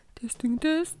Testing,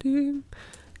 testing,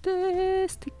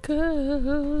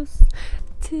 testicles,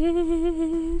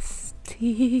 testicles.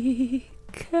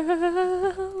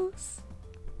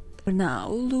 We're now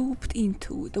looped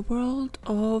into the world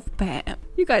of BAM.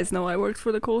 You guys know I worked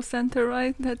for the call center,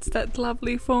 right? That's that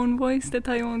lovely phone voice that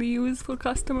I only use for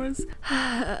customers.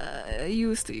 I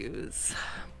used to use.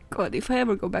 God, if I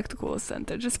ever go back to call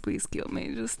center, just please kill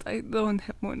me. I don't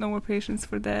have no more patience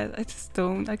for that. I just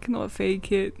don't. I cannot fake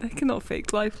it. I cannot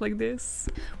fake life like this.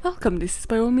 Welcome, this is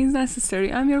By All Means Necessary.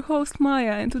 I'm your host,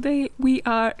 Maya, and today we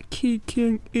are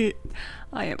kicking it.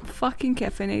 I am fucking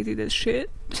caffeinated as shit.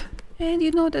 And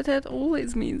you know that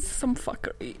always means some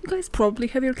fuckery. You guys probably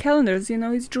have your calendars,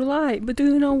 it's July. But do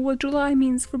you know what July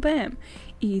means for BAM?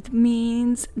 It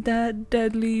means that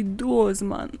deadly DUOS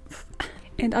month.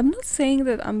 And I'm not saying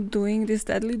that I'm doing this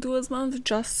deadly DUOS month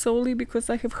just solely because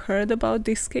I have heard about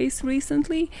this case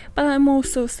recently, but I'm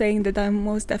also saying that I'm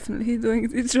most definitely doing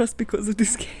it just because of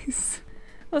this case.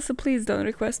 Also, please don't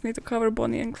request me to cover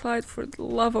Bonnie and Clyde, for the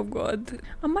love of God.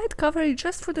 I might cover it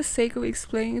just for the sake of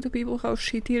explaining to people how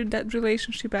shitty that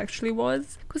relationship actually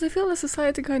was. Because I feel the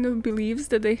society kind of believes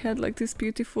that they had this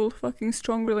beautiful fucking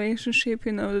strong relationship,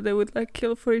 that they would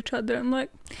kill for each other. I'm like,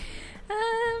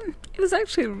 it was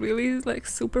actually really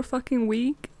super fucking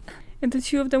weak. And the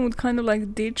two of them would kind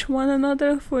of ditch one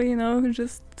another for,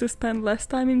 just to spend less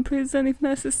time in prison if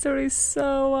necessary.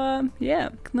 So, yeah,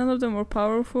 none of them were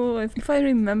powerful. If I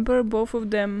remember, both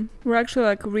of them were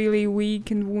actually really weak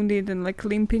and wounded and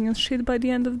limping and shit by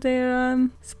the end of their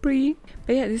spree.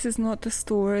 But yeah, this is not a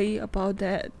story about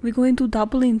that. We're going to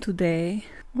Dublin today.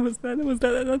 Was that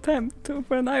an attempt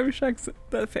for an Irish accent?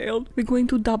 That failed. We're going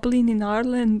to Dublin in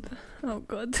Ireland. Oh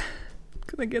god.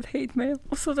 Gonna get hate mail.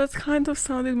 Also, that kind of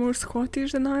sounded more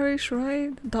Scottish than Irish,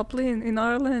 right? Dublin in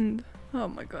Ireland. Oh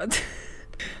my god.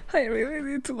 I really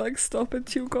need to stop at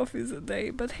 2 coffees a day.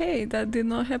 But hey, that did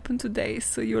not happen today,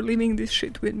 so you're living this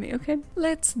shit with me, okay?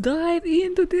 Let's dive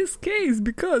into this case,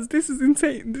 because this is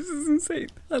insane. This is insane.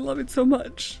 I love it so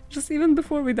much. Just even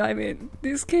before we dive in,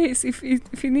 this case, if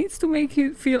it needs to make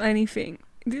you feel anything,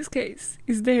 this case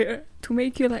is there to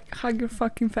make you hug your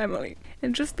fucking family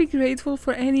and just be grateful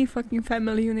for any fucking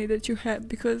family unit that you have,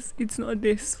 because it's not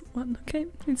this one, okay?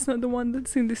 It's not the one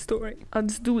that's in the story.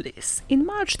 Let's do this. In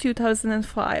March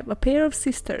 2005, a pair of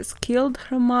sisters killed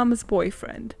her mom's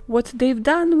boyfriend. What they've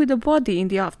done with the body in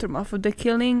the aftermath of the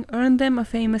killing earned them a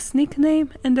famous nickname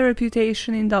and a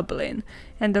reputation in Dublin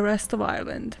and the rest of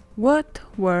Ireland. What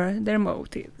were their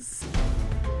motives?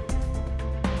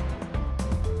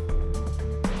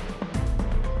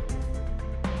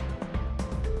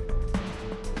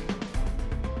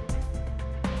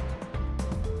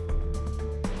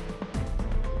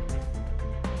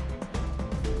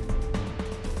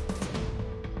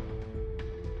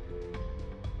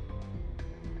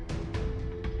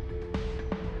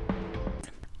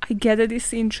 I get that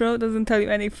this intro doesn't tell you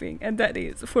anything, and that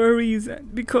is for a reason,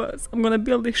 because I'm gonna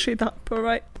build this shit up,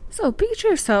 alright? So picture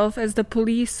yourself as the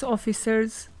police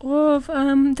officers of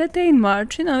that day in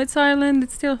March. It's Ireland,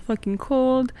 it's still fucking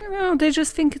cold. They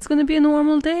just think it's gonna be a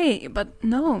normal day, but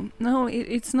no,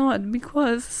 it's not,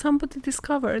 because somebody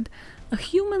discovered a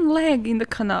human leg in the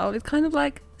canal. It kind of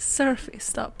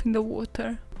surfaced up in the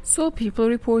water. So people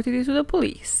reported it to the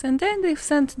police, and then they've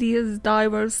sent these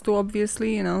divers to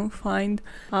obviously, find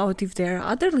out if there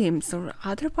are other limbs or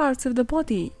other parts of the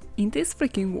body in this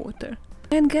freaking water.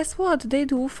 And guess what? They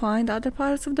do find other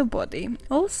parts of the body.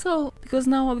 Also, because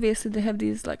now obviously they have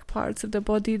these parts of the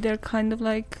body, they're kind of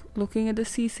looking at the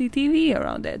CCTV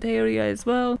around that area as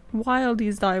well, while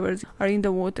these divers are in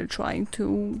the water trying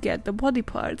to get the body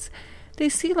parts. They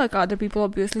see other people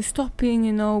obviously stopping,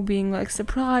 being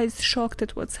surprised, shocked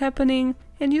at what's happening.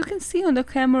 And you can see on the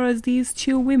cameras these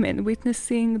two women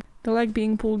witnessing the leg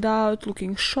being pulled out,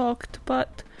 looking shocked,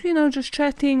 but, just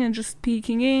chatting and just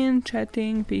peeking in,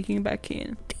 chatting, peeking back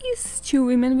in. These two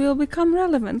women will become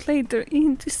relevant later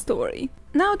in the story.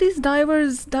 Now these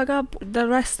divers dug up the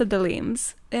rest of the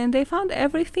limbs, and they found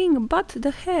everything but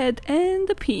the head and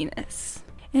the penis.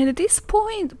 And at this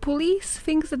point, police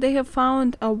thinks that they have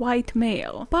found a white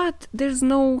male, but there's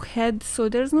no head, so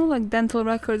there's no dental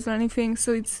records or anything,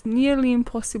 so it's nearly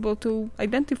impossible to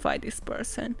identify this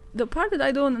person. The part that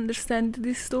I don't understand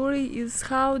this story is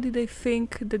how did they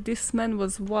think that this man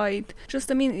was white?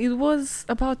 It was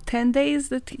about 10 days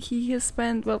that he has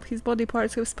spent, his body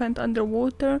parts have spent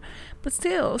underwater, but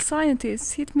still,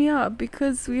 scientists, hit me up,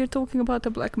 because we are talking about a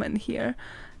black man here.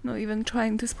 Not even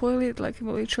trying to spoil it, it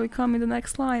will literally come in the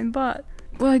next line, but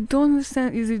Well, I don't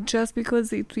understand. Is it just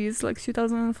because it is like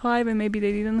 2005 and maybe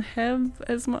they didn't have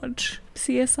as much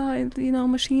CSI,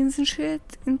 machines and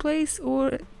shit in place?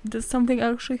 Or does something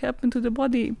actually happen to the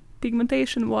body,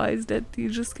 pigmentation-wise, that it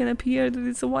just can appear that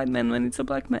it's a white man when it's a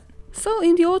black man? So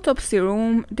in the autopsy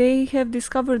room, they have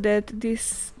discovered that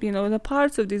this, the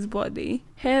parts of this body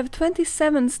have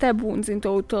 27 stab wounds in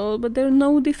total, but there are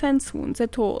no defense wounds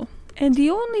at all. And the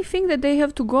only thing that they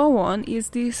have to go on is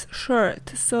this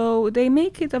shirt. So they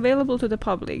make it available to the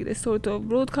public. They sort of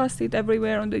broadcast it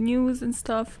everywhere on the news and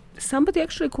stuff. Somebody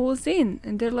actually calls in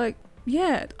and they're like,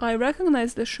 yeah, I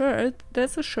recognize the shirt.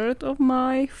 That's a shirt of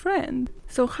my friend.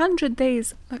 So 100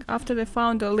 days after they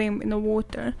found the limb in the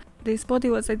water, this body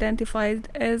was identified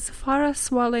as Farah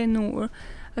Swaleh Noor,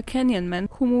 a Kenyan man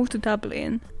who moved to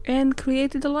Dublin and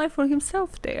created a life for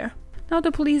himself there. Now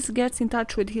the police gets in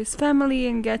touch with his family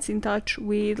and gets in touch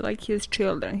with his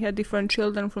children. He had different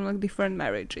children from different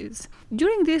marriages.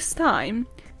 During this time,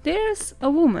 there's a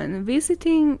woman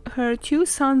visiting her 2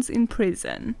 sons in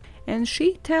prison, and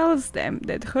she tells them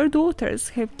that her daughters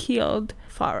have killed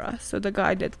Farah, so the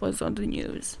guy that was on the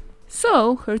news.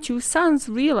 So her 2 sons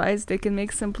realize they can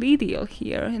make some plea deal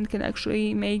here and can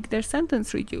actually make their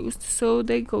sentence reduced, so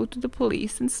they go to the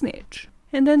police and snitch.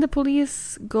 And then the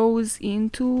police goes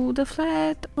into the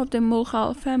flat of the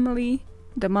Mulhall family,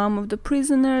 the mom of the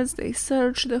prisoners. They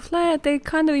search the flat. They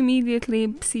kind of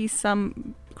immediately see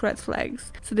some red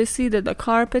flags. So they see that the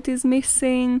carpet is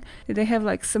missing, that they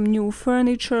have some new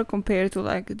furniture compared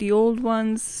to the old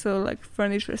ones, so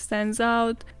furniture stands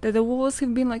out, that the walls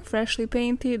have been freshly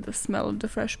painted, the smell of the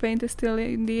fresh paint is still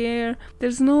in the air.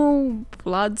 There's no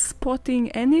blood spotting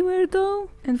anywhere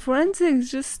though, and forensics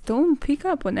just don't pick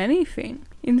up on anything.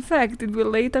 In fact, it will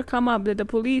later come up that the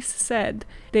police said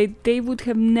that they would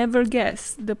have never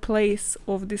guessed the place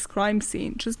of this crime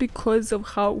scene just because of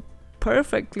how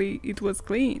perfectly it was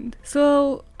cleaned.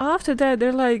 So after that,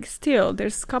 they're still,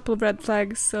 there's a couple of red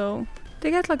flags, so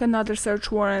they get another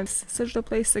search warrant, search the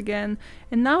place again,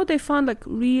 and now they found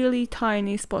really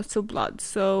tiny spots of blood,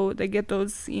 so they get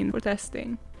those in for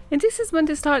testing. And this is when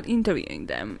they start interviewing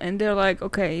them, and they're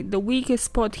okay, the weakest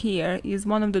spot here is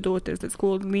one of the daughters that's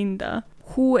called Linda,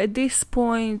 who at this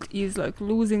point is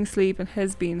losing sleep and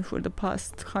has been for the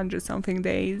past 100-something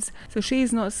days. So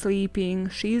she's not sleeping,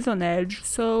 she's on edge,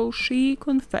 so she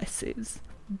confesses.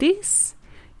 This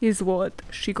is what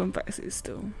she confesses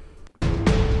to.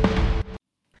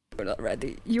 You're not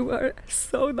ready. You are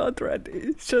so not ready.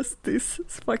 It's just this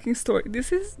fucking story.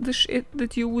 This is the shit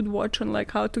that you would watch on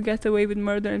How to Get Away with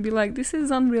Murder and be this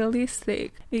is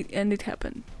unrealistic. And it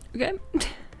happened. Okay?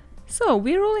 So,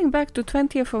 we're rolling back to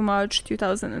 20th of March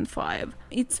 2005.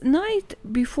 It's night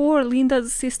before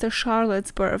Linda's sister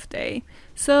Charlotte's birthday.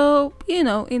 So, in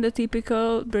the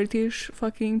typical British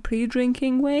fucking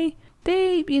pre-drinking way,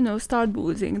 they, start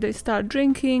boozing. They start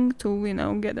drinking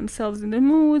to, get themselves in the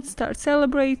mood, start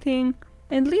celebrating.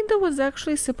 And Linda was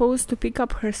actually supposed to pick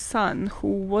up her son, who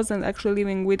wasn't actually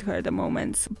living with her at the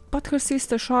moment. But her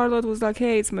sister Charlotte was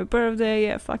hey, it's my birthday,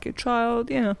 yeah, fuck your child,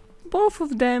 Both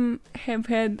of them have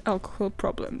had alcohol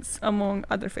problems, among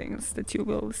other things that you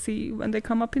will see when they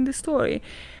come up in the story.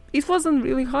 It wasn't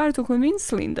really hard to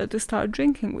convince Linda to start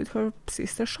drinking with her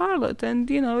sister Charlotte, and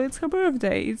it's her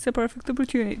birthday, it's a perfect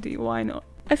opportunity, why not?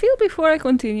 I feel before I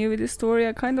continue with the story,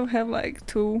 I kind of have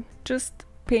to just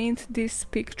paint this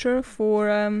picture for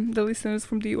the listeners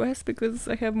from the US, because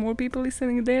I have more people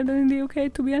listening there than in the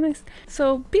UK, to be honest.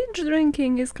 So binge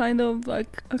drinking is kind of a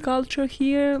culture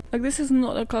here. This is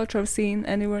not a culture I've seen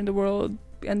anywhere in the world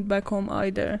and back home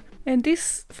either. And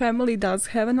this family does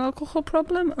have an alcohol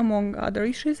problem, among other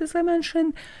issues, as I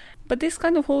mentioned. But this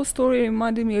kind of whole story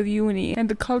reminded me of uni and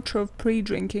the culture of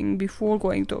pre-drinking before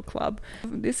going to a club.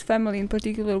 This family in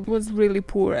particular was really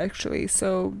poor actually,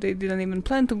 so they didn't even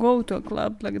plan to go to a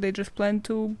club, they just planned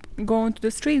to go onto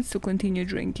the streets to continue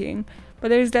drinking. But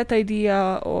there is that idea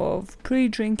of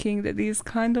pre-drinking that is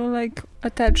kind of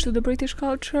attached to the British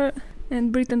culture.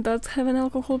 And Britain does have an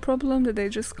alcohol problem that they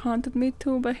just can't admit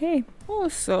to, but hey.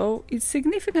 Also, it's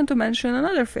significant to mention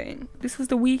another thing. This was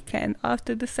the weekend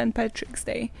after the St. Patrick's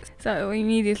Day. So I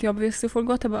immediately obviously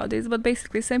forgot about this, but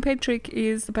basically St. Patrick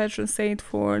is the patron saint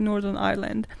for Northern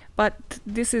Ireland. But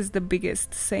this is the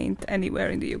biggest saint anywhere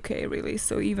in the UK, really.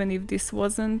 So even if this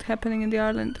wasn't happening in the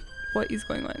Ireland, what is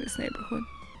going on in this neighborhood?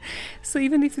 So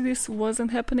even if this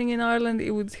wasn't happening in Ireland,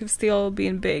 it would have still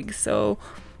been big. So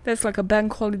that's a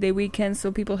bank holiday weekend,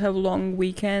 so people have long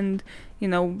weekend,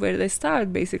 where they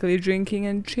start basically drinking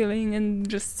and chilling and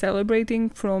just celebrating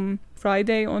from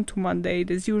Friday onto Monday.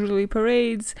 There's usually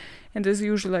parades, and there's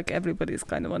usually like everybody's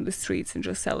kind of on the streets and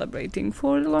just celebrating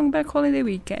for the long bank holiday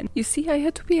weekend. You see, I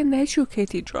had to be an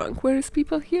educated drunk, whereas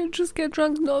people here just get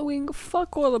drunk knowing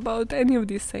fuck all about any of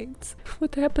these saints.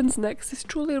 What happens next is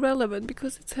truly relevant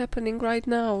because it's happening right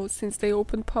now, since they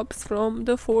opened pubs from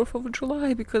the 4th of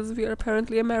July, because we are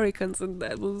apparently Americans and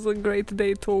that was a great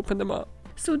day to open them up.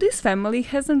 So this family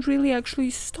hasn't really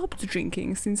actually stopped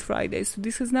drinking since Friday, so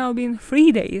this has now been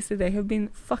 3 days that they have been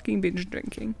fucking binge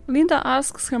drinking. Linda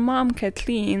asks her mom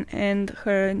Kathleen and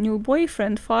her new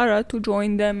boyfriend Farah to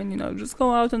join them and, you know, just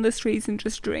go out on the streets and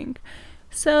just drink.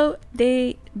 So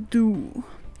they do.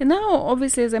 And now,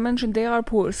 obviously, as I mentioned, they are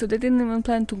poor, so they didn't even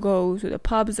plan to go to the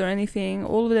pubs or anything.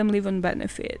 All of them live on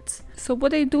benefits. So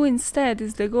what they do instead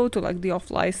is they go to like the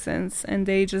off-license and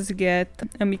they just get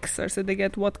a mixer. So they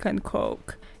get vodka and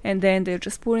Coke. And then they're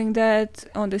just pouring that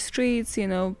on the streets, you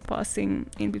know, passing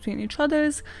in between each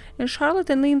other's. And Charlotte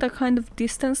and Linda kind of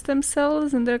distance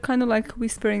themselves and they're kind of like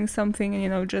whispering something and, you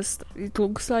know, just it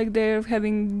looks like they're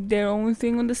having their own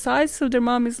thing on the side. So their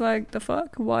mom is like, the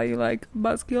fuck? Why you like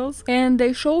buzzkills? And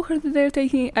they show her that they're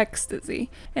taking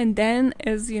ecstasy. And then,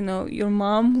 as you know, your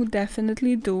mom would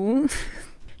definitely do...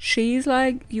 She's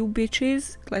like, you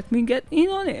bitches, let me get in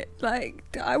on it.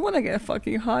 Like, I want to get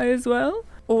fucking high as well.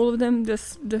 All of them,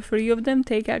 just the three of them,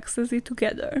 take ecstasy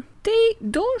together. They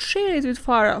don't share it with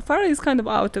Farah. Farah is kind of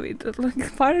out of it. Like,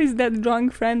 Farah is that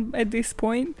drunk friend at this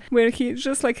point where he's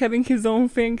just like having his own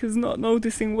thing. He's not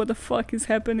noticing what the fuck is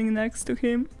happening next to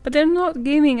him. But they're not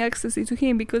giving ecstasy to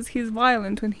him because he's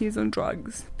violent when he's on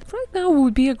drugs. Right now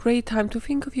would be a great time to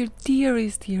think of your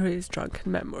dearest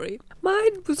drunken memory.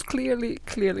 Mine was clearly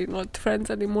not friends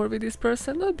anymore with this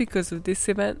person, not because of this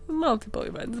event, multiple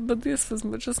events, but this was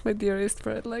just my dearest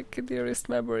friend, like a dearest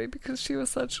memory, because she was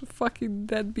such a fucking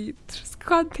deadbeat, just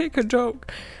can't take a joke.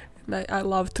 And I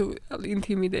love to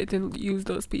intimidate and use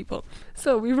those people.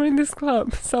 So we were in this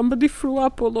club, somebody threw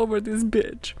up all over this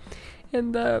bitch.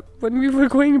 And when we were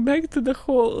going back to the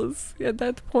halls, at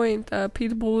that point,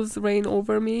 Pitbull's Rain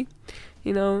Over Me,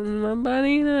 you know, my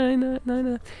body,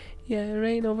 na. Yeah,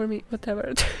 rain over me,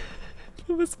 whatever.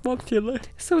 It was popular.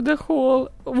 So the whole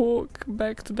walk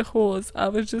back to the halls, I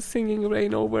was just singing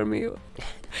Rain Over Me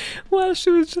while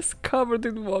she was just covered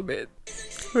in vomit.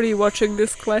 Rewatching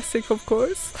this classic, of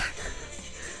course.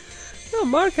 Oh,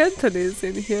 Mark Anthony's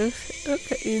in here.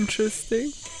 Okay,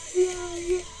 interesting.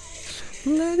 Yeah.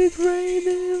 Let it rain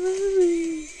over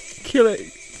me.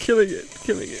 Killing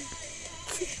it.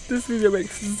 This video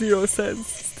makes zero sense.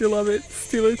 Still love it.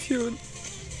 Still a tune.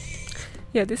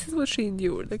 Yeah, this is what she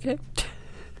endured, okay?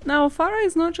 Now, Farah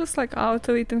is not just like out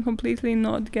of it and completely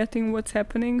not getting what's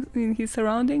happening in his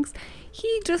surroundings.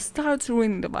 He just starts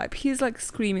ruining the vibe. He's like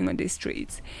screaming on the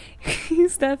streets.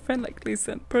 He's that friend, like,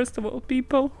 listen, first of all,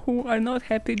 people who are not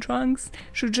happy drunks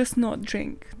should just not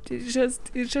drink. It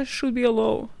just should be a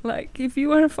law. Like, if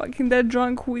you are fucking that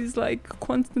drunk who is like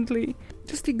constantly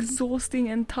just exhausting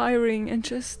and tiring and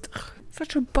just...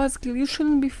 such a buzzkill, you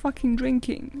shouldn't be fucking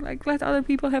drinking. Like, let other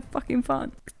people have fucking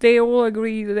fun. They all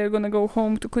agree that they're gonna go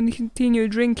home to continue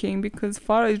drinking because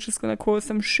Farah is just gonna cause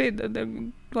some shit that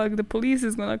like the police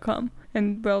is gonna come.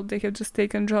 And, well, they have just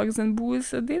taken drugs and booze,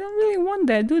 so they don't really want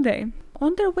that, do they?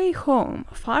 On their way home,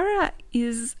 Farah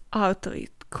is out of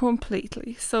it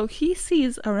completely. So he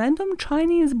sees a random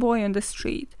Chinese boy on the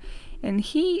street and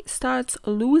he starts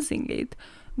losing it,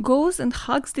 goes and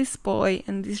hugs this boy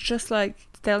and is just like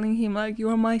telling him like,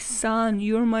 you're my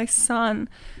son.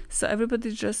 So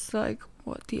everybody's just like,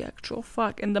 what the actual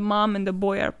fuck? And the mom and the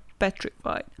boy are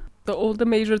petrified. So all the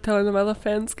major telenovela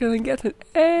fans can get an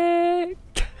eh.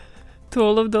 To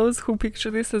all of those who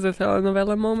picture this as a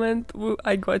telenovela moment,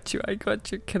 I got you.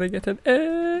 Can I get an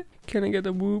eh? Can I get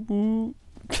a woo woo?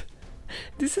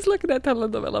 This is like that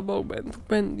telenovela moment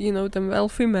when, you know, the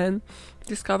wealthy man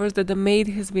discovers that the maid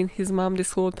has been his mom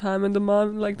this whole time, and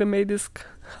the maid is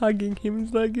hugging him.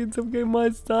 It's like, it's okay,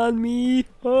 my son, me.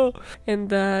 Oh. And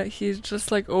he's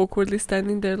just like awkwardly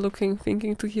standing there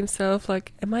thinking to himself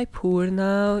like, am I poor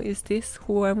now? Is this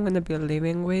who I'm gonna be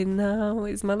living with now?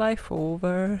 Is my life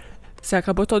over? Se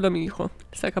acabó todo, mi hijo.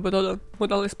 Se acabó todo.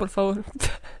 Modales, por favor.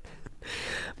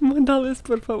 Modales,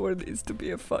 por favor needs to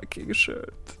be a fucking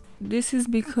shirt. This is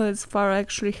because Farah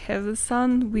actually has a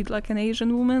son with like an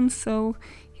Asian woman, so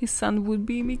his son would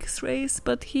be mixed race,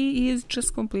 but he is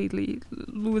just completely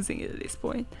losing it at this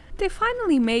point. They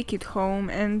finally make it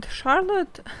home, and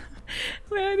Charlotte...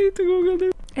 Wait, I need to Google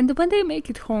this. And when they make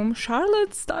it home,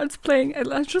 Charlotte starts playing,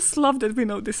 and I just love that we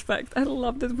know this fact. I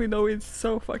love that we know it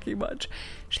so fucking much.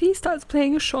 She starts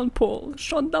playing Sean Paul.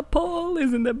 Shonda Paul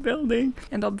is in the building.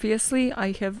 And obviously,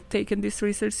 I have taken this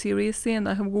research seriously, and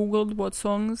I have googled what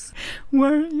songs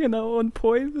were, on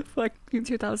point, like in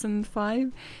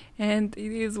 2005. And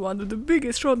it is one of the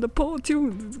biggest Shonda Paul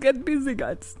tunes. It's Get Busy,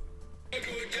 guys.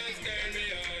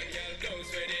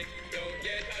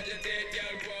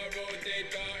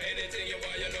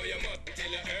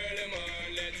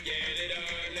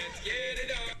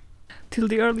 Till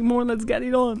the early morning, let's get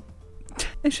it on.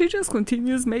 And she just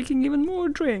continues making even more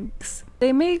drinks.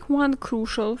 They make one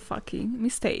crucial fucking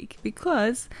mistake,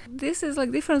 because this is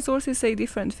like different sources say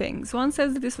different things. One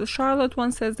says that this was Charlotte,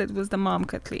 one says that it was the mom,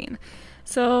 Kathleen.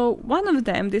 So one of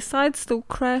them decides to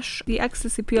crash the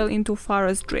ecstasy pill into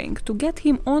Farah's drink to get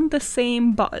him on the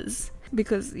same buzz.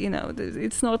 Because,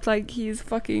 it's not like he's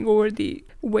fucking already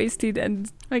wasted and,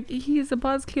 like, he's a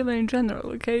buzzkiller in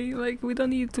general, okay? Like, we don't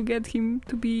need to get him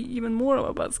to be even more of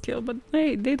a buzzkill, but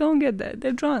hey, they don't get that.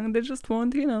 They're drunk. They just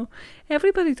want,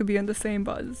 everybody to be on the same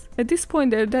buzz. At this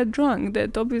point, they're that drunk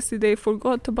that obviously they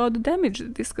forgot about the damage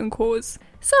that this can cause.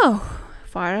 So,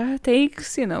 Farah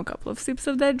takes, a couple of sips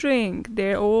of that drink.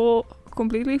 They're all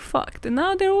completely fucked. And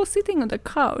now they're all sitting on the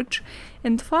couch,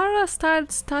 and Farah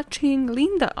starts touching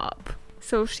Linda up.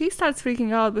 So she starts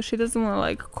freaking out, but she doesn't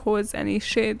want to cause any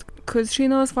shit because she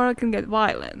knows Farah can get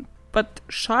violent. But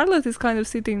Charlotte is kind of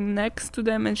sitting next to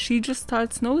them, and she just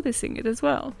starts noticing it as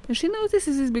well. And she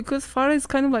notices it because Farah is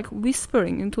kind of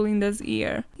whispering into Linda's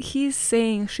ear. He's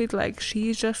saying shit like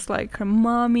she's just like her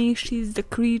mommy, she's the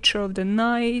creature of the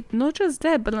night. Not just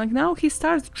that, but now he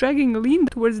starts dragging Linda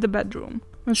towards the bedroom.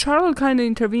 And Charlotte kind of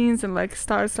intervenes and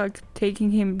starts dragging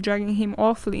him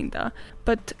off Linda.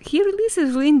 But he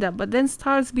releases Linda, but then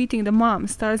starts beating the mom,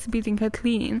 starts beating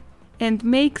Kathleen, and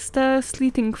makes the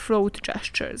slitting throat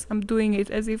gestures. I'm doing it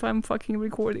as if I'm fucking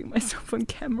recording myself on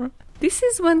camera. This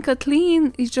is when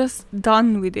Kathleen is just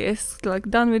done with this,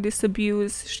 done with this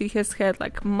abuse. She has had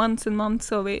months and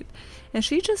months of it. And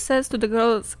she just says to the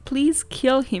girls, please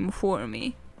kill him for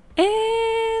me.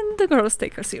 And the girls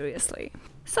take her seriously.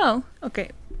 So, okay,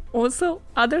 also,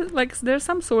 there's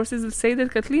some sources that say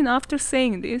that Kathleen, after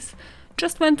saying this,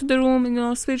 just went to the room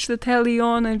and, switched the telly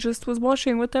on and just was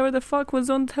watching whatever the fuck was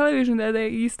on television that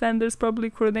day. EastEnders, probably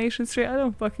Coronation Street, I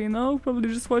don't fucking know,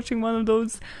 probably just watching one of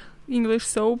those English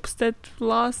soaps that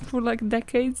last for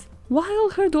decades. While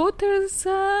her daughters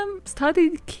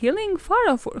started killing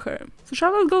Farah for her. So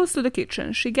Charlotte goes to the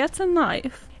kitchen, she gets a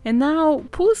knife, and now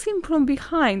pulls him from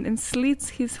behind and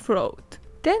slits his throat.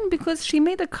 Then, because she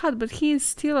made a cut but he is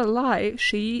still alive,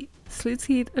 she slits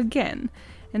it again.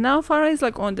 And now Farah is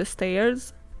on the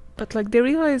stairs, but they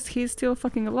realize he's still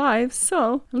fucking alive,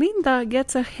 so Linda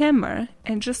gets a hammer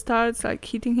and just starts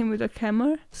hitting him with a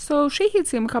hammer. So she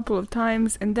hits him a couple of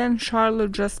times, and then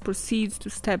Charlotte just proceeds to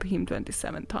stab him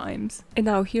 27 times. And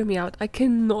now hear me out, I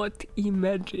cannot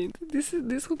imagine.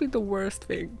 This would be the worst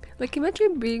thing.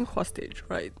 Imagine being hostage,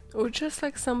 right? Or just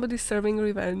somebody serving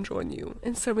revenge on you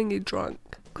and serving it drunk.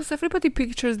 Because everybody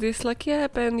pictures this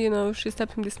yep, and she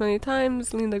stabbed him this many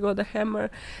times, Linda got a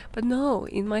hammer. But no,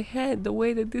 in my head, the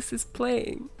way that this is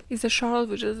playing is a Charlotte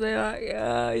which is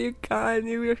yeah, you can't,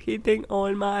 you're hitting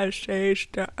on my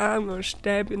sister, I'm gonna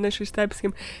stab you. And then she stabs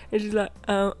him, and she's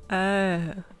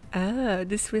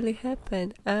this really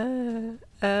happened.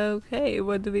 Okay,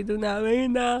 what do we do now,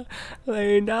 Linda?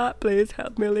 Linda, please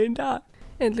help me, Linda.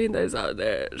 And Linda is out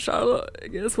there,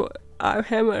 Charlotte, guess what? I'm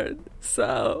hammered,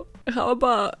 so how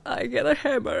about I get a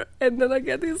hammer and then I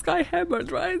get this guy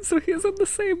hammered, right? So he's on the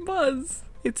same buzz.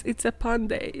 It's a fun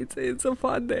day. It's a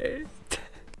fun day.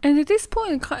 And at this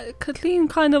point, Kathleen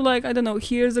kind of I don't know,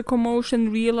 hears a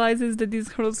commotion, realizes that these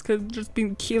girls have just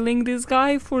been killing this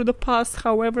guy for the past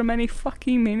however many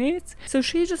fucking minutes. So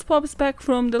she just pops back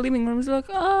from the living room and is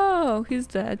oh, he's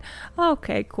dead.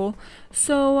 Okay, cool.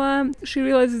 So she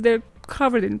realizes they're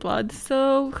covered in blood,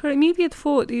 so her immediate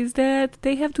thought is that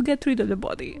they have to get rid of the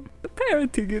body. The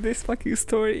parenting in this fucking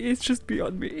story is just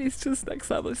beyond me. It's just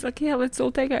somebody's yeah, let's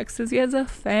all take ecstasy as a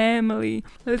family.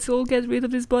 Let's all get rid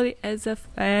of this body as a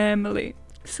family.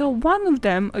 So one of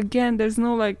them, again, there's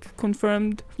no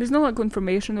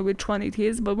confirmation of which one it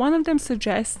is, but one of them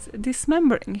suggests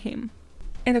dismembering him.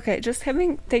 And okay, just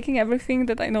taking everything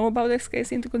that I know about this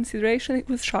case into consideration, it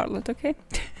was Charlotte, okay?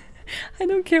 I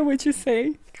don't care what you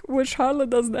say. What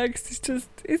Charlotte does next is just,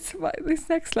 it's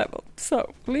next level.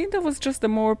 So, Linda was just the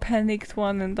more panicked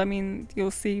one, and I mean,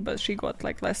 you'll see, but she got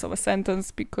like less of a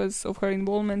sentence because of her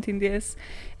involvement in this.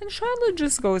 And Charlotte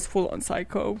just goes full on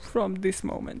psycho from this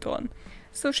moment on.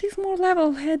 So she's more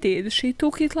level-headed. She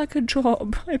took it like a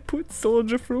job. I put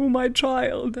soldier through my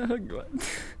child. Oh god.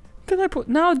 Then I put,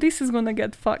 now this is gonna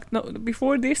get fucked. No,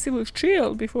 before this it was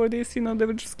chill. Before this, they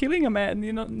were just killing a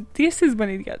man, This is when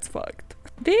it gets fucked.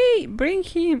 They bring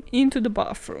him into the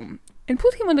bathroom and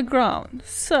put him on the ground.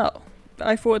 So,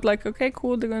 I thought like, okay,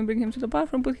 cool, they're gonna bring him to the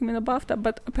bathroom, put him in a bathtub,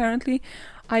 but apparently,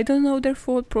 I don't know their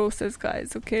thought process,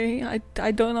 guys, okay?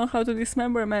 I don't know how to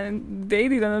dismember a man. They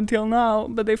didn't until now,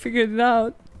 but they figured it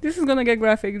out. This is gonna get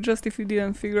graphic, just if you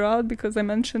didn't figure out, because I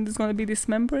mentioned it's gonna be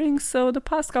dismembering, so the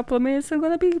past couple of minutes are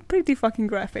gonna be pretty fucking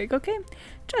graphic, okay?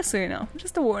 Just so you know,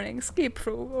 just a warning, skip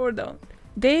through or don't.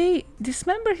 They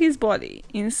dismember his body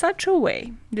in such a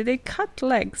way that they cut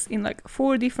legs in like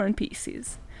 4 different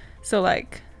pieces. So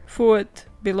like, foot,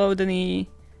 below the knee,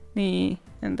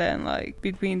 and then like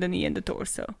between the knee and the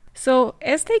torso. So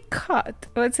as they cut,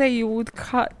 let's say you would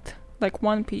cut like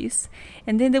one piece,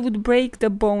 and then they would break the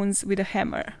bones with a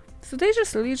hammer. So they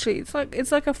just literally,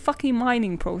 it's like a fucking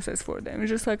mining process for them. It's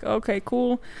just like, okay,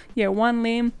 cool, yeah, one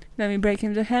limb, then we break it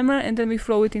with a hammer, and then we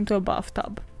throw it into a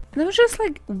bathtub. And I was just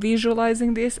like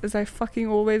visualizing this, as I fucking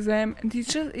always am, and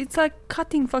it's like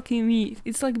cutting fucking meat.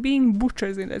 It's like being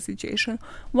butchers in that situation,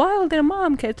 while their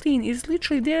mom, Kathleen, is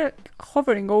literally there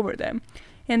hovering over them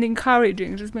and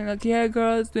encouraging, just being like, yeah,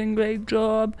 girls, doing great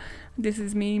job. This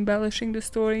is me embellishing the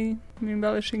story.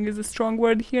 Embellishing is a strong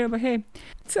word here, but hey,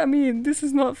 this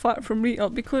is not far from real,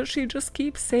 because she just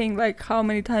keeps saying like how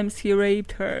many times he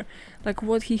raped her, like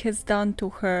what he has done to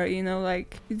her,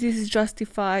 like this is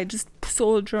justified, just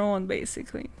soldier on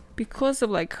basically. Because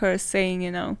of like her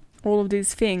saying, all of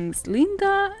these things,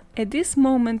 Linda at this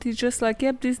moment is just like,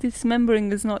 yep, this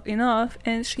dismembering is not enough,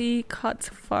 and she cuts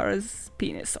Farah's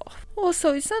penis off.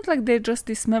 Also, it's not like they're just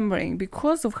dismembering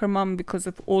because of her mom, because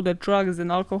of all the drugs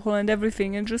and alcohol and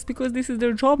everything, and just because this is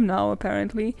their job now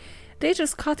apparently. They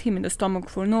just cut him in the stomach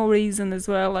for no reason as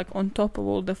well, like on top of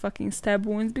all the fucking stab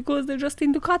wounds, because they're just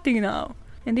into cutting now.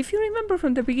 And if you remember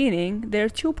from the beginning, there are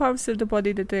 2 parts of the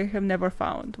body that they have never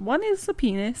found. One is the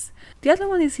penis, the other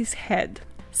one is his head.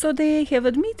 So they have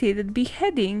admitted that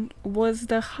beheading was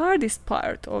the hardest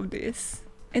part of this.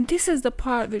 And this is the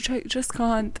part which I just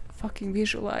can't fucking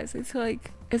visualize. It's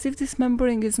like, as if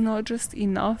dismembering is not just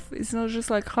enough. It's not just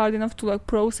like hard enough to like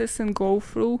process and go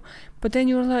through. But then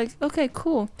you're like, okay,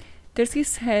 cool. There's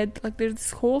his head, like there's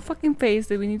this whole fucking face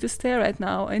that we need to stare at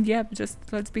now. And yeah, just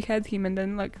let's behead him and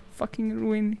then like fucking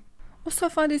ruin. Also, I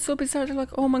find it so bizarre, like,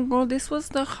 oh my god, this was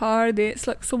the hardest.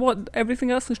 Like, so what?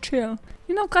 Everything else was chill.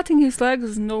 Cutting his legs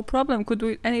is no problem. Could do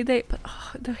it any day. But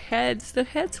the heads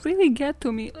really get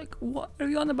to me. Like, what are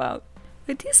you on about?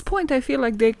 At this point, I feel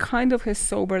like they kind of has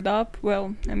sobered up.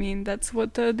 Well, that's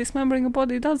what dismembering a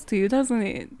body does to you, doesn't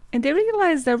it? And they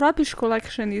realize the rubbish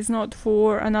collection is not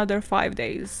for another 5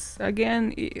 days.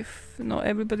 Again, if not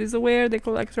everybody's aware, they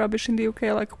collect rubbish in the UK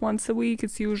like once a week.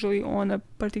 It's usually on a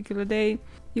particular day.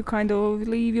 You kind of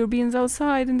leave your bins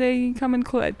outside and they come and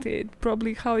collect it.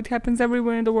 Probably how it happens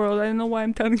everywhere in the world. I don't know why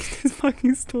I'm telling you this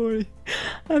fucking story.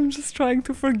 I'm just trying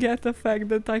to forget the fact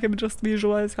that I have just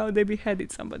visualized how they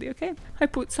beheaded somebody, okay? I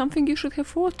put something you should have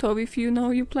thought of if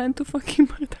you plan to fucking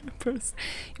murder a person.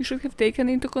 You should have taken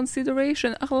into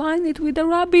consideration. Align it with the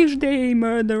rubbish day,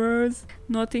 murderers.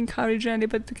 Not encourage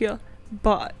anybody to kill.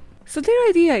 But so their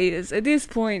idea is, at this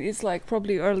point, it's like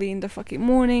probably early in the fucking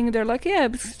morning. They're like, yeah,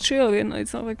 it's chill,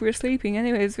 it's not like we're sleeping.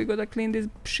 Anyways, we gotta clean this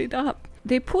shit up.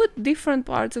 They put different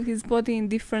parts of his body in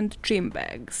different gym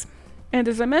bags. And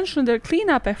as I mentioned, their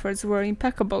cleanup efforts were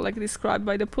impeccable, like described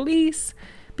by the police,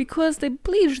 because they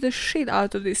bleached the shit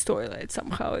out of this toilet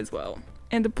somehow as well.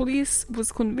 And the police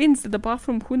was convinced that the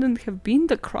bathroom couldn't have been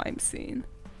the crime scene,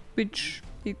 which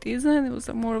it isn't. It was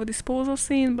more of a disposal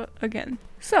scene, but again.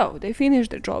 So, they finished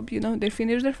their job, they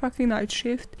finished their fucking night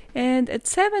shift, and at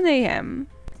 7 a.m.,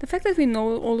 the fact that we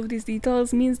know all of these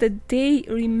details means that they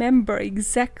remember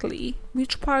exactly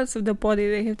which parts of the body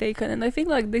they have taken, and I think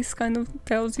like this kind of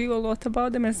tells you a lot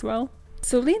about them as well.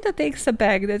 So Linda takes a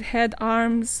bag that had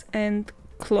arms and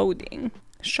clothing.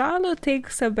 Charlotte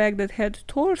takes a bag that had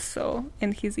torso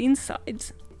and his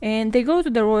insides. And they go to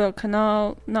the Royal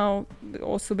Canal. Now,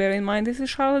 also bear in mind, this is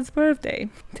Charlotte's birthday.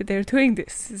 They're doing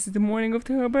this. This is the morning of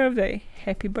her birthday.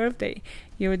 Happy birthday.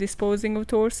 You're disposing of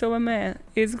torso of a man.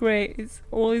 It's great. It's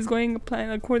all is going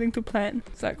according to plan.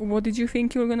 It's like, what did you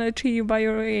think you were going to achieve by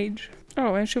your age?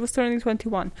 Oh, and she was turning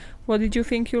 21. What did you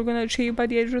think you were going to achieve by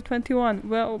the age of 21?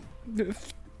 Well,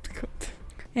 God.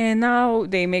 And now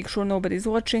they make sure nobody's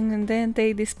watching, and then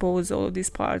they dispose all of these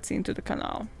parts into the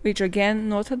canal. Which again,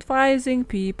 not advising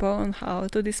people on how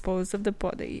to dispose of the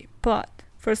body. But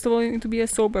first of all, you need to be a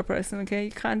sober person, okay?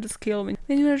 You can't just kill when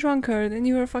you're a drunkard and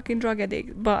you're a fucking drug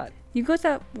addict. But you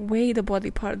gotta weigh the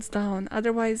body parts down,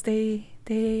 otherwise they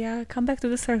come back to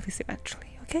the surface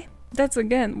eventually, okay? That's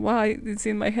again why it's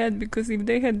in my head, because if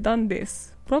they had done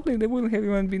this, probably they wouldn't have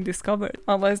even been discovered,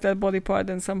 unless that body part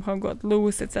then somehow got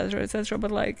loose, etc, etc.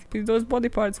 But like, if those body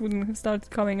parts wouldn't have started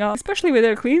coming out, especially with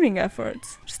their cleaning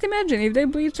efforts. Just imagine if they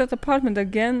bleached that apartment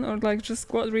again, or like just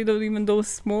got rid of even those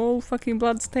small fucking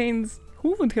blood stains,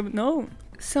 who would have known?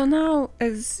 So now,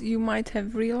 as you might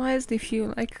have realized, if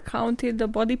you like counted the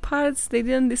body parts, they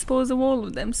didn't dispose of all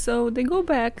of them. So they go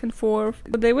back and forth,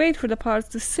 but they wait for the parts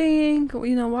to sink,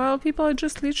 while people are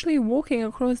just literally walking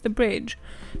across the bridge.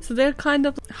 So they're kind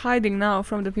of hiding now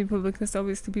from the people, because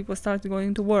obviously people started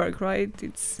going to work, right?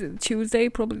 It's Tuesday,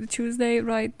 probably Tuesday,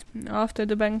 right after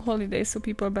the bank holiday, so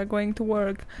people are back going to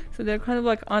work. So they're kind of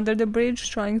like under the bridge,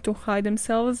 trying to hide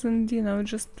themselves and,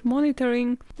 just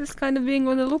monitoring, just kind of being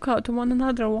on the lookout to one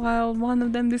another while one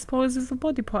of them disposes of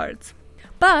body parts.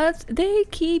 But they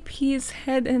keep his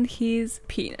head and his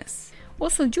penis.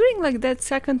 Also, during like that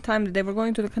second time that they were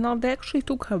going to the canal, they actually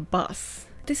took a bus.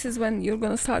 This is when you're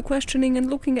gonna start questioning and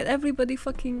looking at everybody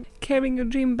fucking carrying a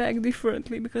gym bag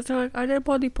differently, because they're like, are there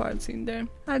body parts in there?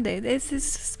 Are they? There's a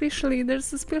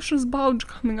suspicious bulge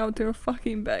coming out of your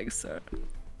fucking bag, sir.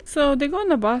 So they go on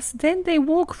the bus, then they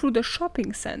walk through the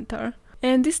shopping center.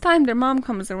 And this time their mom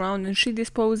comes around and she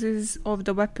disposes of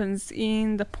the weapons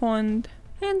in the pond.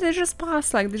 And they just pass,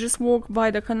 they just walk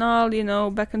by the canal,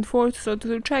 back and forth, so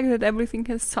to check that everything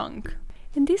has sunk.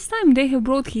 And this time they have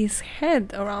brought his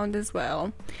head around as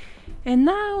well. And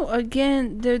now,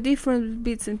 again, there are different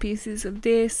bits and pieces of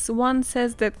this. One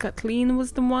says that Kathleen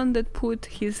was the one that put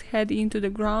his head into the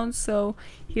ground, so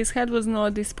his head was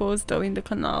not disposed of in the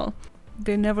canal.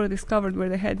 They never discovered where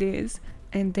the head is.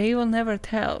 And they will never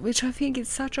tell, which I think is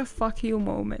such a fuck you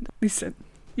moment. Listen,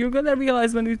 you're gonna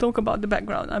realize when we talk about the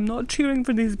background, I'm not cheering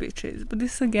for these bitches, but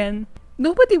this again,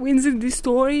 nobody wins in this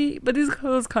story, but these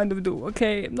girls kind of do,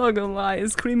 okay? I'm not gonna lie,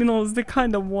 as criminals, they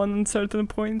kind of won on certain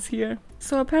points here.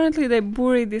 So apparently they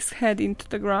buried this head into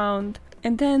the ground,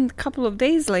 and then a couple of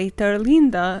days later,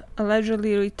 Linda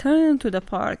allegedly returned to the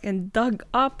park and dug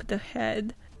up the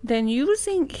head. Then,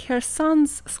 using her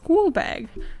son's school bag,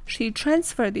 she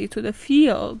transferred it to the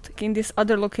field in this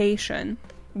other location,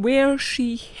 where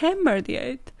she hammered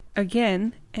it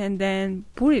again and then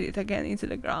buried it again into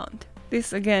the ground.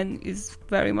 This again is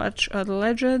very much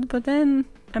alleged, but then,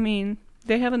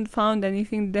 they haven't found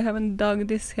anything, they haven't dug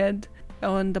this head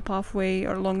on the pathway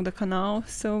or along the canal,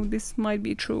 so this might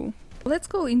be true. Let's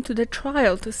go into the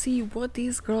trial to see what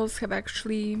these girls have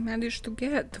actually managed to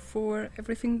get for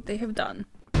everything they have done.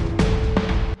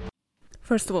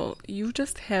 First of all, you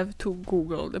just have to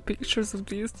Google the pictures of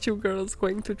these two girls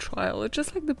going to trial,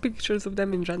 just like the pictures of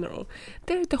them in general.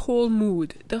 They're the whole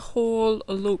mood, the whole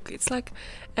look. It's like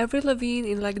Avril Lavigne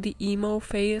in like the emo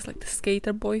phase, like the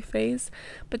skater boy phase,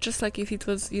 but just like if it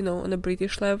was, on a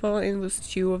British level and it was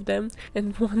two of them,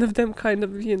 and one of them kind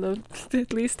of,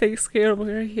 at least takes care of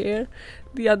her hair.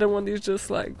 The other one is just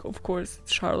like, of course,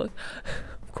 it's Charlotte.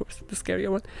 Of course, the scarier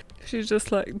one. She's just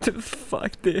like,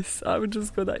 fuck this, I'm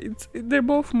just gonna... They're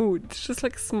both mood. It's just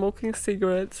like smoking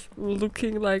cigarettes,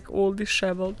 looking like all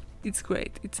disheveled. It's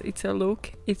great. It's a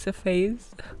look. It's a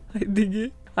phase. I dig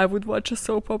it. I would watch a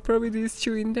soap opera with these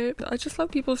two in there. I just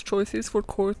love people's choices for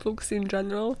court looks in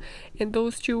general. And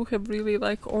those two have really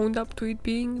owned up to it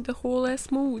being the whole ass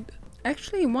mood.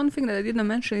 Actually, one thing that I didn't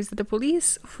mention is that the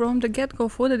police from the get-go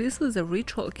thought that this was a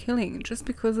ritual killing just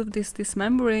because of this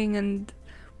dismembering and...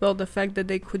 well, the fact that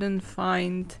they couldn't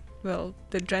find,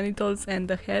 the genitals and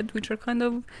the head, which are kind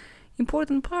of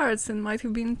important parts and might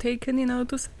have been taken,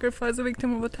 to sacrifice a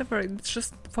victim or whatever. It's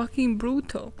just fucking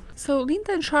brutal. So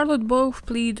Linda and Charlotte both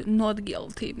plead not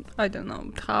guilty. I don't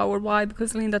know how or why,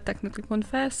 because Linda technically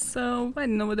confessed, so I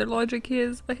don't know what their logic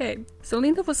is, but hey. So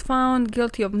Linda was found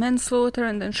guilty of manslaughter,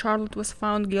 and then Charlotte was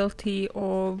found guilty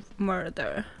of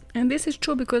murder. And this is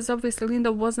true because obviously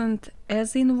Linda wasn't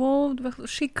as involved. Well,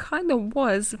 she kind of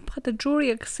was, but the jury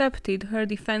accepted her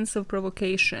defense of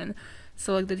provocation.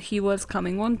 So that he was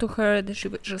coming on to her, that she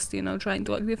was just, trying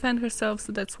to defend herself,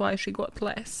 so that's why she got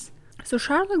less. So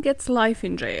Charlotte gets life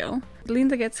in jail.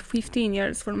 Linda gets 15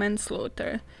 years for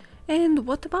manslaughter. And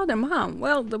what about her mom?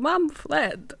 Well, the mom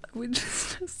fled, which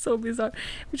is just so bizarre.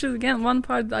 Which is, again, one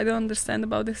part that I don't understand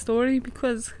about the story,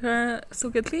 because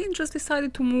Kathleen just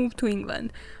decided to move to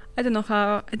England. I don't know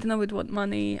how, I don't know with what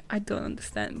money, I don't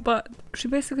understand. But she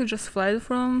basically just fled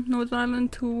from Northern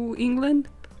Ireland to England.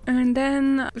 And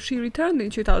then she returned in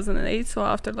 2008, so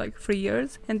after like 3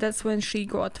 years. And that's when she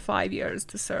got 5 years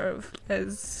to serve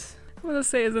as, I want to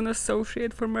say as an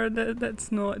associate for murder.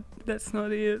 That's not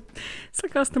it. It's a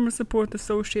customer support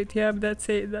associate. Yeah, but that's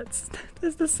it. That's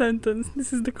the sentence.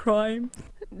 This is the crime.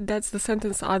 That's the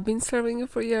sentence I've been serving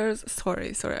for years.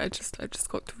 Sorry. I just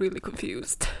got really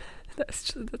confused.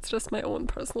 That's just my own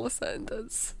personal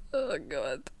sentence. Oh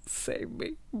God, save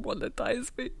me, monetize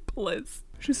me, please.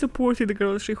 She supported the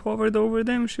girls, she hovered over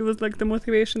them, she was like the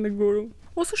motivation, the guru.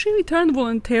 Also, she returned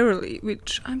voluntarily,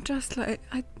 which I'm just like,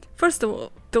 first of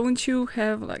all, don't you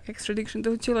have like extradition?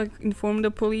 Don't you like inform the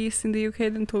police in the UK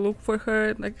then to look for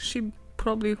her? Like, she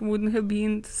probably wouldn't have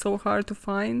been so hard to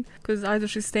find, because either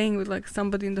she's staying with like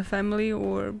somebody in the family,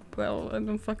 or, well, I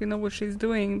don't fucking know what she's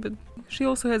doing, but she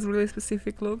also has really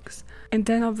specific looks. And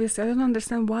then obviously I don't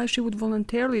understand why she would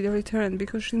voluntarily return,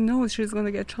 because she knows she's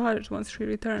gonna get charged once she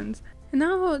returns. And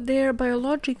now their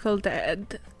biological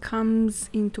dad comes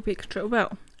into picture.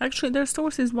 Well, actually there are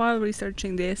sources while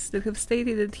researching this that have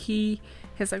stated that he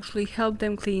has actually helped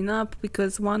them clean up,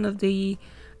 because one of the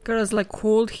girls like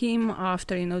called him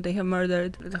after, you know, they have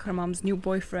murdered her mom's new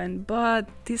boyfriend, but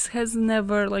this has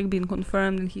never like been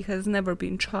confirmed, and he has never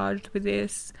been charged with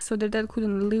this. So their dad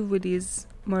couldn't live with these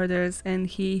murders, and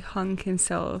he hung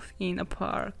himself in a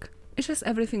park. It's just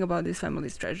everything about this family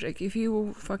is tragic. If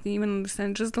you fucking even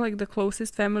understand, just like the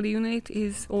closest family unit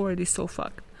is already so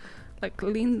fucked. Like,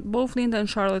 both Linda and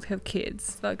Charlotte have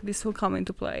kids. Like, this will come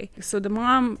into play. So the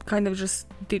mom kind of just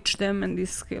ditched them, and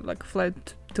this kid, like,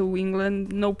 fled to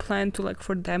England. No plan to, like,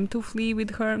 for them to flee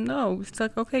with her. No, it's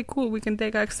like, okay, cool, we can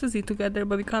take ecstasy together,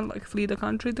 but we can't, like, flee the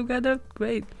country together.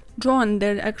 Great. John,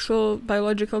 their actual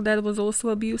biological dad, was also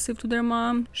abusive to their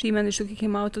mom. She managed to kick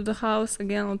him out of the house.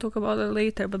 Again, I'll talk about it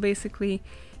later, but basically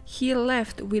he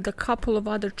left with a couple of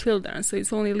other children, so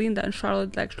it's only Linda and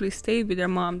Charlotte that actually stayed with their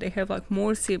mom. They have like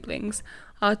more siblings,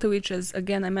 out of which, as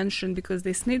again I mentioned, because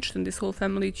they snitched on this whole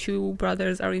family, 2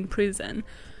 brothers are in prison.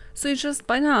 So it's just,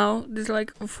 by now there's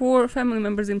like 4 family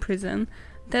members in prison.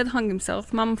 Dad hung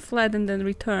himself, mom fled and then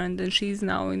returned, and she's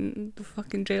now in the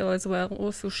fucking jail as well.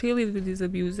 Also, she lived with these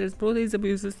abusers, brought these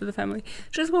abusers to the family.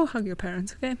 Just go hug your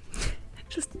parents, okay?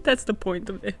 Just, that's the point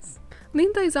of this.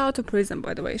 Linda is out of prison,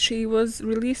 by the way. She was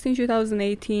released in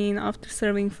 2018 after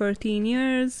serving 13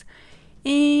 years,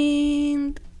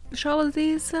 and Charlotte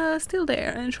is still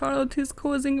there, and Charlotte is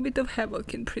causing a bit of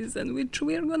havoc in prison, which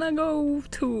we're gonna go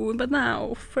to. But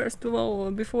now, first of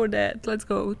all, before that, let's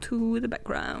go to the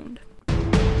background.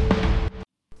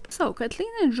 So, Kathleen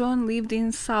and John lived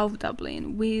in South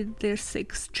Dublin with their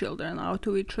 6 children, out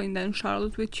of which Linda and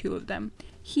Charlotte were 2 of them.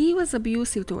 He was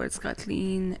abusive towards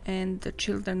Kathleen, and the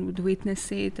children would witness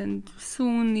it, and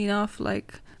soon enough,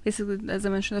 like, basically, as I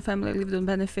mentioned, the family lived on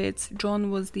benefits.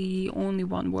 John was the only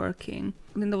one working.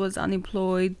 Linda was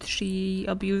unemployed. She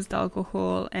abused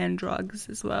alcohol and drugs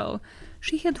as well.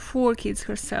 She had 4 kids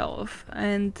herself,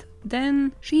 and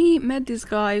then she met this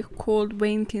guy called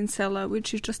Wayne Kinsella,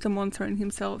 which is just a monster in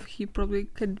himself. He probably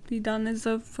could be done as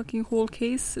a fucking whole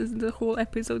case, as the whole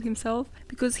episode himself,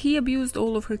 because he abused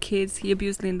all of her kids. He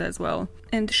abused Linda as well.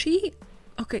 And she...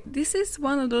 Okay, this is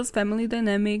one of those family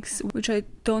dynamics which I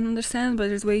don't understand, but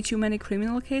there's way too many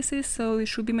criminal cases, so it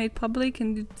should be made public,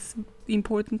 and it's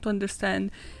important to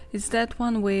understand. It's that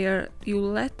one where you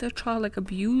let a child like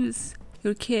abuse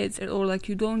your kids, or like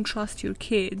you don't trust your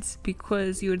kids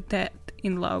because you're that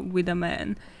in love with a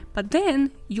man, but then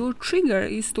your trigger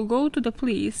is to go to the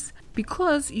police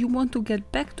because you want to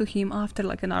get back to him after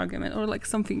like an argument or like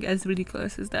something as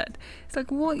ridiculous as that. It's like,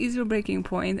 what is your breaking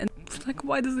point? And like,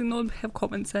 why does it not have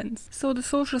common sense? So the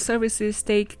social services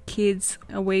take kids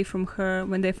away from her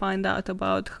when they find out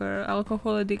about her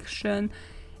alcohol addiction,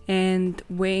 and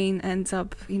Wayne ends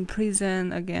up in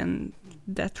prison, again,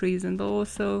 that reason, but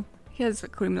also he has a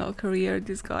criminal career.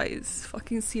 This guy is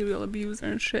fucking serial abuser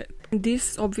and shit. And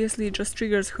this obviously just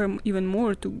triggers her even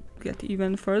more to get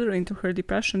even further into her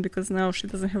depression, because now she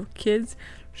doesn't have kids,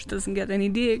 she doesn't get any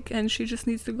dick, and she just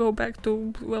needs to go back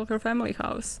to, well, her family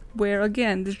house, where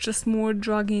again there's just more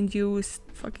drug-induced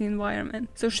fucking environment.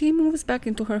 So she moves back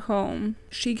into her home.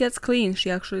 She gets clean. She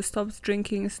actually stops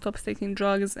drinking, stops taking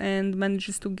drugs, and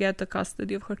manages to get the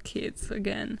custody of her kids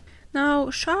again. Now,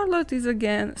 Charlotte is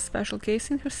again a special case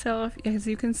in herself. As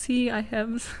you can see, I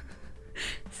have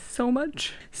so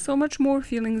much more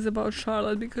feelings about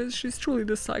Charlotte, because she's truly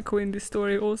the psycho in this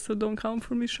story. Also, don't come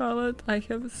for me, Charlotte. I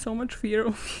have so much fear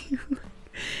of you.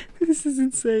 This is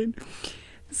insane.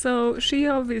 So she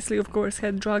obviously, of course,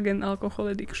 had drug and alcohol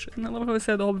addiction. I love how I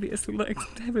said obviously, like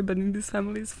everybody in this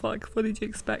family is fucked. What did you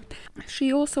expect?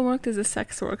 She also worked as a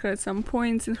sex worker at some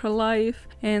points in her life,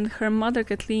 and her mother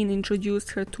Kathleen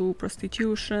introduced her to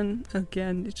prostitution.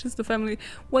 Again, it's just the family.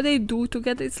 What they do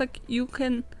together, it's like you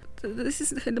can...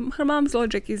 her mom's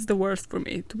logic is the worst for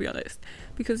me, to be honest,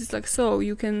 because it's like, so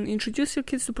you can introduce your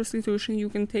kids to prostitution, you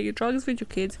can take drugs with your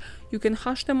kids, you can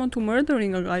hush them onto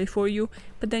murdering a guy for you,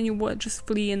 but then you just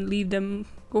flee and leave them,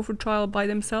 go for trial by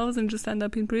themselves and just end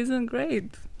up in prison.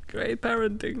 Great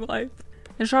parenting life.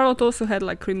 And Charlotte also had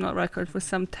like criminal record for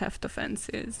some theft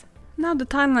offenses. Now the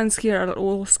timelines here are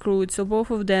all screwed, so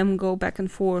both of them go back and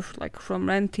forth, like from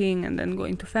renting and then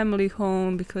going to family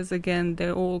home, because again, they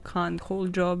all can't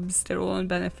hold jobs, they're all on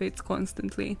benefits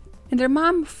constantly. And their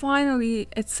mom finally,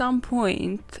 at some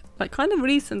point, like kind of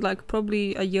recent, like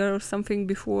probably a year or something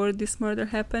before this murder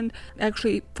happened,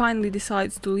 actually finally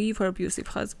decides to leave her abusive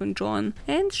husband John,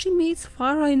 and she meets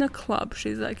Farah in a club.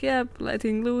 She's like, yep,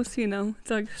 letting loose, you know,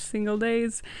 it's like single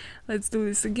days, let's do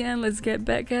this again, let's get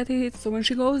back at it. So when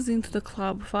she goes into the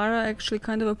club, Farah actually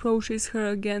kind of approaches her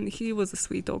again. He was a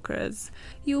sweet talker, as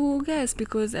you guess,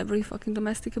 because every fucking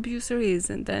domestic abuser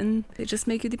is, and then they just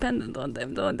make you dependent on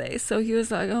them, don't they? So he was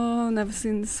like, oh, never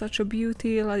seen such a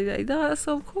beauty, la-di-da-da.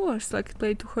 So of course, like, it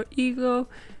played to her ego.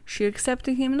 She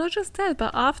accepted him. Not just that,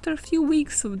 but after a few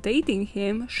weeks of dating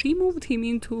him, she moved him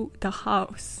into the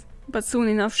house. But soon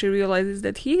enough, she realizes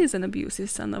that he is an abusive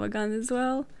son of a gun as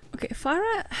well. Okay,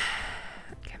 Farah...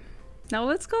 Okay. Now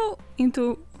let's go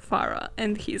into Farah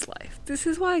and his life. This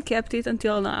is why I kept it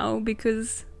until now,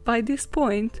 because by this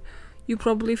point, you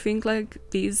probably think like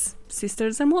these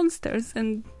sisters are monsters,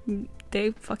 and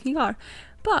they fucking are.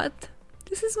 But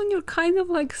this is when you kind of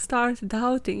like start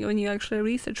doubting, when you actually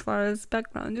research Farah's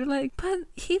background. You're like, but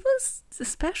he was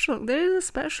special. There is a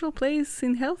special place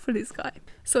in hell for this guy.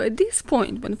 So at this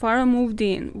point, when Farah moved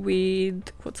in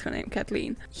with, what's her name,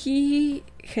 Kathleen, he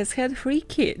has had 3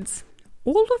 kids.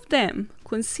 All of them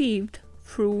conceived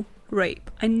through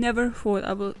rape. I never thought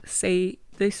I would say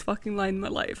this fucking line in my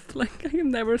life. Like, I have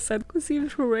never said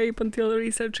conceived through rape until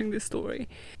researching this story.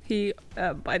 He,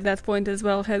 by that point as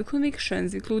well, had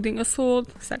convictions, including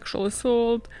assault, sexual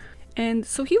assault, and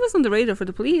so he was on the radar for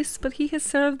the police, but he has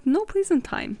served no prison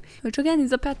time, which again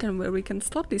is a pattern where we can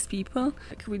stop these people.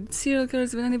 Like with serial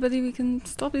killers, with anybody, we can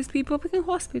stop these people, we can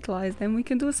hospitalize them, we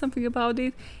can do something about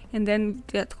it, and then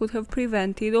that could have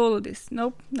prevented all of this.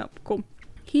 Nope, cool.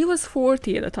 He was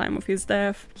 40 at the time of his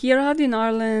death. He arrived in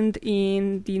Ireland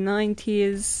in the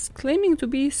 90s, claiming to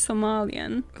be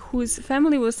Somalian, whose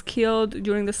family was killed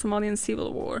during the Somalian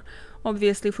Civil War,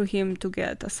 obviously for him to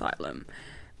get asylum.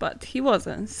 But he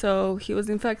wasn't, so he was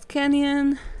in fact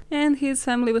Kenyan, and his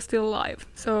family was still alive.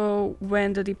 So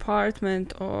when the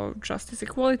Department of Justice,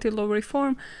 Equality, Law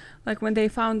Reform, like when they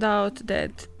found out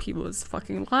that he was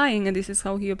fucking lying and this is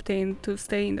how he obtained to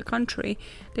stay in the country,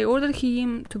 they ordered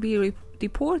him to be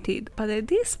deported. But at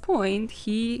this point,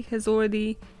 he has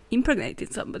already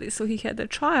impregnated somebody, so he had a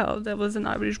child that was an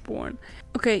Irish born.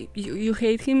 Okay, you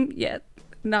hate him yet?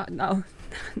 Now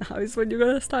is when you're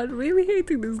gonna start really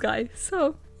hating this guy.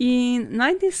 So in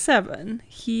 97,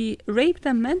 he raped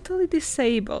a mentally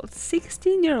disabled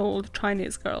 16-year-old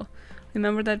Chinese girl.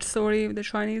 Remember that story of the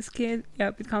Chinese kid?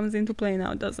 Yep, it comes into play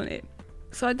now, doesn't it?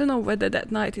 So I don't know whether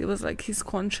that night it was like his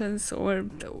conscience or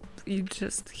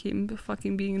just him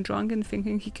fucking being drunk and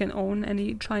thinking he can own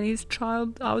any Chinese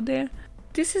child out there.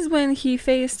 This is when he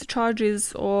faced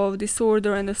charges of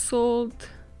disorder and assault.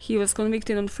 He was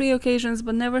convicted on 3 occasions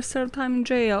but never served time in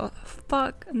jail.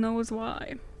 Fuck knows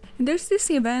why. And there's this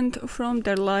event from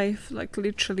their life, like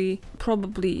literally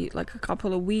probably like a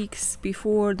couple of weeks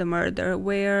before the murder,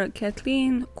 where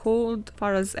Kathleen called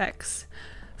Farah's ex.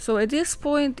 So at this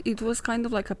point it was kind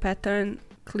of like a pattern,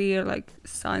 clear like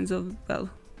signs of, well,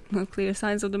 not clear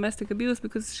signs of domestic abuse,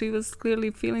 because she was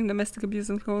clearly feeling domestic abuse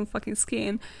on her own fucking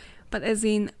skin, but as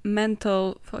in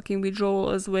mental fucking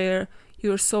withdrawals where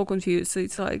you're so confused. So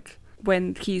it's like,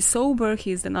 when he's sober,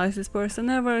 he's the nicest person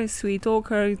ever, he's a sweet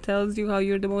talker, he tells you how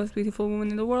you're the most beautiful woman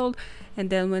in the world, and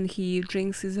then when he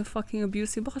drinks, he's a fucking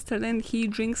abusive bastard, and he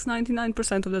drinks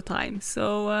 99% of the time.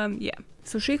 So, yeah.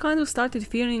 So she kind of started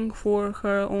fearing for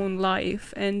her own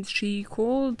life, and she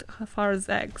called Farah's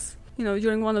ex. You know,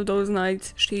 during one of those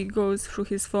nights, she goes through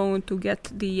his phone to get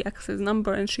the ex's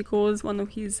number, and she calls one of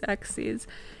his exes.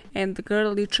 And the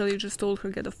girl literally just told her,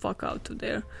 get the fuck out of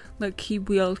there. Like, he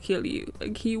will kill you.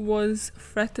 Like, he was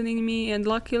threatening me, and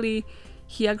luckily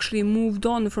he actually moved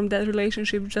on from that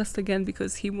relationship just again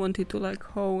because he wanted to like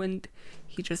hoe, and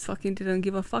he just fucking didn't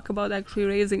give a fuck about actually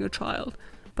raising a child.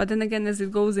 But then again, as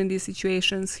it goes in these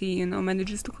situations, he, you know,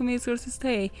 manages to convince her to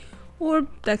stay, or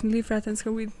technically threatens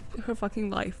her with her fucking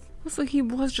life. Also, he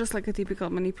was just like a typical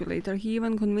manipulator. He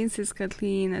even convinces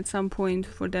Kathleen at some point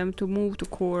for them to move to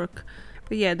Cork.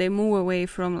 But yeah, they move away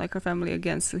from like her family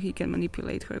again so he can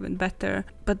manipulate her even better.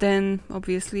 But then,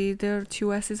 obviously, their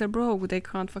two asses are broke. They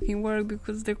can't fucking work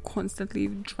because they're constantly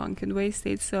drunk and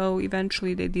wasted. So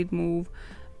eventually they did move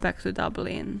back to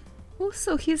Dublin.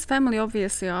 Also, his family,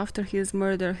 obviously, after his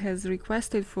murder, has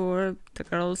requested for the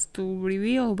girls to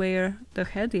reveal where the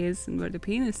head is and where the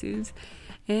penis is.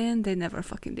 And they never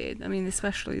fucking did. I mean,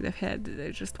 especially the head.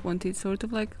 They just wanted sort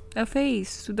of like a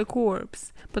face to the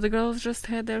corpse. But the girls just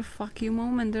had their fuck you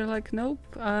moment. They're like, nope,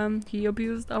 he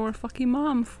abused our fucking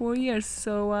mom for years,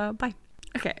 so bye.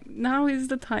 Okay, now is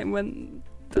the time when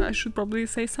I should probably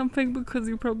say something, because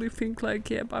you probably think like,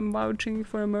 yep, I'm vouching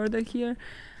for a murder here.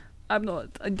 I'm not.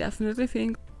 I definitely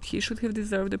think he should have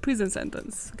deserved a prison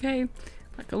sentence, okay?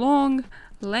 Like a long,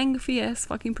 lengthy ass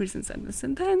fucking prison sentence.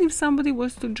 And then if somebody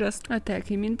was to just attack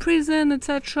him in prison,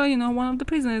 etc., you know, one of the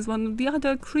prisoners, one of the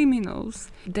other criminals,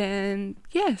 then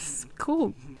yes,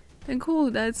 cool. Then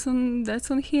cool, that's on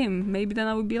him. Maybe then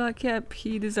I would be like, yep,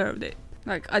 he deserved it.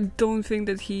 Like, I don't think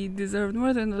that he deserved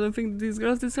murder, and I don't think these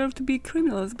girls deserve to be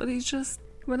criminals, but it's just,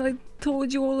 when I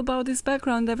told you all about his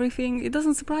background, everything, it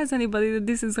doesn't surprise anybody that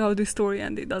this is how the story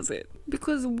ended, does it?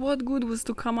 Because what good was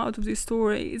to come out of this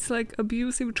story? It's like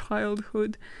abusive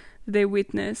childhood they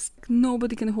witnessed.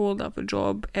 Nobody can hold up a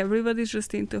job. Everybody's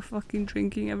just into fucking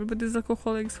drinking. Everybody's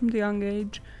alcoholics from the young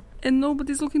age. And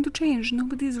nobody's looking to change.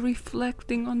 Nobody's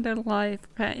reflecting on their life,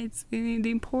 okay? It's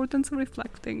the importance of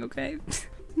reflecting, okay?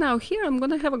 Now here I'm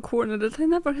gonna have a corner that I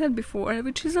never had before,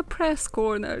 which is a press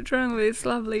corner. Journalists,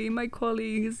 lovely, my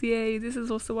colleagues, yay. This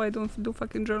is also why I don't do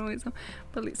fucking journalism.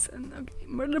 But listen, okay,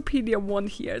 Murderpedia won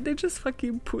here. They just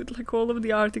fucking put like all of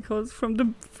the articles from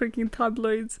the freaking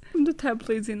tabloids,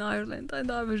 in Ireland.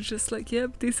 And I was just like,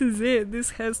 yep, this is it.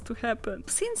 This has to happen.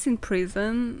 Since in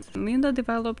prison, Linda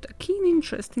developed a keen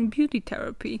interest in beauty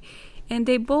therapy. And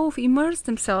they both immersed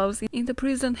themselves in the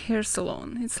prison hair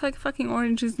salon. It's like fucking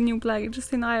Orange is the New Black,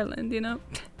 just in Ireland, you know?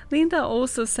 Linda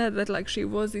also said that like she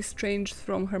was estranged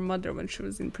from her mother when she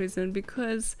was in prison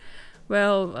because,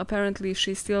 well, apparently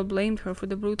she still blamed her for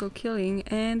the brutal killing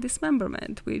and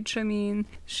dismemberment, which, I mean,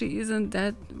 she isn't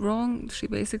that wrong. She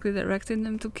basically directed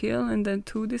them to kill and then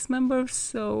to dismember,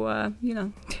 so, you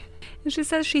know. And she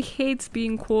says she hates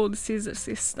being called Scissor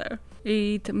Sister.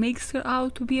 It makes her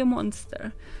out to be a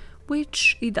monster.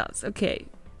 Which it does, okay.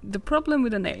 The problem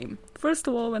with the name. First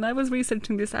of all, when I was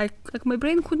researching this, my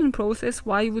brain couldn't process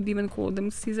why you would even call them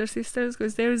Scissor Sisters,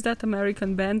 because there is that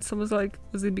American band, so I was like,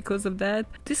 was it because of that?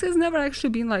 This has never actually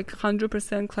been like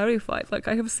 100% clarified. Like,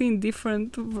 I have seen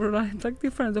different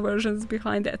versions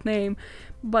behind that name,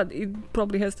 but it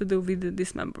probably has to do with the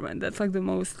dismemberment. That's like the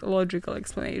most logical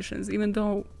explanations, even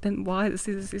though, then why the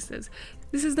Scissor Sisters?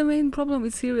 This is the main problem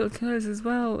with serial killers as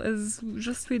well, as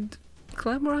just with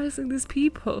glamorizing these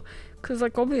people, because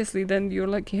like obviously then you're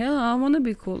like, yeah, I want to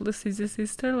be called the Scissor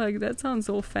Sister, like that sounds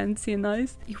all fancy and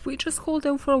nice. If we just call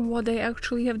them for what they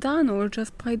actually have done, or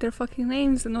just by their fucking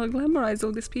names and not glamorize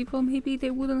all these people, maybe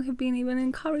they wouldn't have been even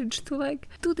encouraged to like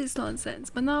do this nonsense.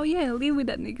 But now, yeah, live with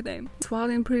that nickname. While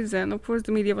in prison, of course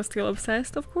the media was still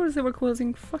obsessed. Of course they were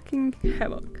causing fucking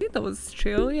havoc. Rita was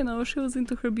chill, you know, she was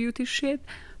into her beauty shit.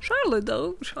 Charlotte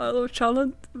though,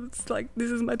 Charlotte, it's like, this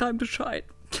is my time to shine.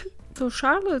 So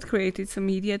Charlotte created some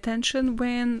media attention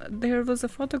when there was a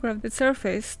photograph that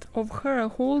surfaced of her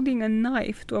holding a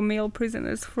knife to a male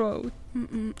prisoner's throat.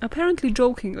 Apparently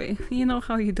jokingly. You know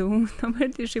how you do. Where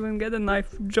did she even get a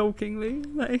knife jokingly?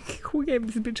 Like, who gave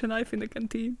this bitch a knife in the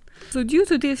canteen? So due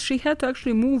to this, she had to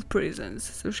actually move prisons.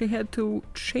 So she had to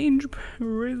change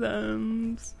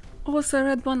prisons. Also, I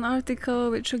read one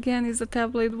article, which again is a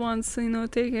tabloid one, so, you know,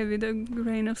 take it with a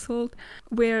grain of salt,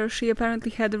 where she apparently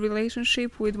had a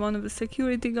relationship with one of the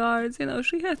security guards. You know,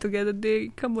 she had to get a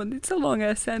dig. Come on, it's a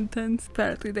long-ass sentence.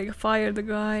 Apparently they fired the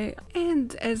guy.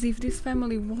 And as if this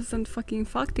family wasn't fucking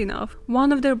fucked enough,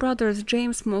 one of their brothers,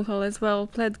 James Mulhall, as well,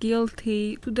 pled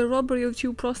guilty to the robbery of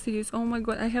 2 prostitutes. Oh my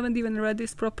god, I haven't even read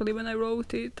this properly when I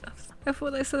wrote it. I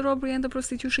thought I said robbery and the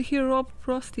prostitution. He robbed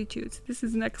prostitutes. This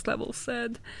is next level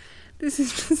sad. This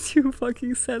is just too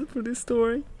fucking sad for this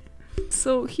story.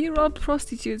 So he robbed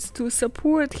prostitutes to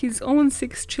support his own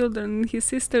 6 children and his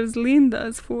sister's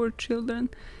Linda's 4 children,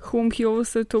 whom he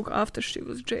also took after she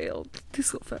was jailed.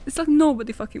 It's like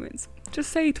nobody fucking wins.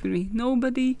 Just say it with me.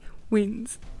 Nobody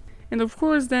wins. And of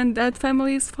course then that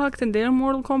family is fucked and their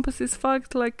moral compass is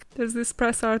fucked. Like there's this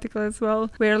press article as well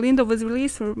where Linda was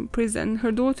released from prison.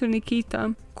 Her daughter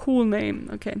Nikita, cool name,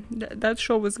 okay, that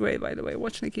show was great, by the way,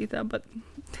 watch Nikita, but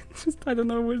just I don't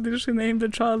know what did she name the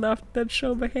child after that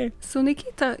show, but hey. So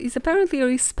Nikita is apparently a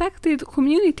respected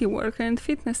community worker and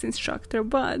fitness instructor,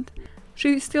 but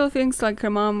she still thinks like her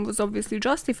mom was obviously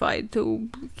justified to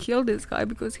kill this guy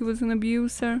because he was an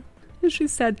abuser. And she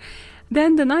said,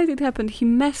 then the night it happened, he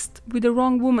messed with the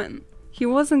wrong woman. He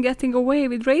wasn't getting away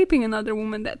with raping another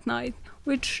woman that night.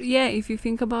 Which, yeah, if you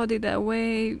think about it that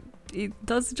way, it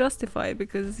does justify,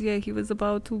 because, yeah, he was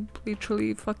about to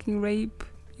literally fucking rape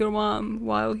your mom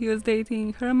while he was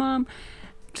dating her mom.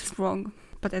 Just wrong.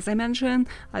 But as I mentioned,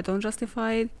 I don't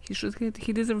justify it.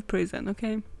 He deserved prison,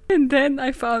 okay? And then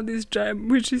I found this gem,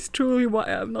 which is truly why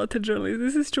I'm not a journalist.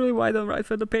 This is truly why I don't write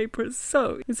for the papers.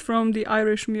 So, it's from the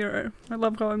Irish Mirror. I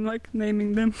love how I'm like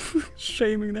naming them,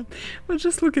 shaming them. But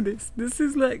just look at this. This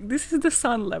is the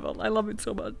Sun level. I love it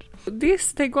so much.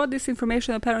 They got this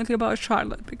information apparently about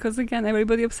Charlotte, because again,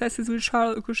 everybody obsesses with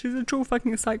Charlotte because she's a true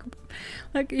fucking psychopath.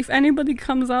 Like, if anybody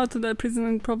comes out of that prison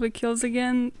and probably kills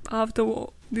again after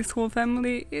this whole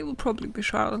family, it will probably be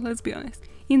Charlotte, let's be honest.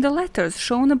 In the letters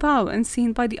shown above and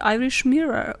seen by the Irish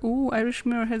Mirror, Irish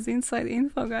Mirror has inside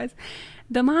info, guys,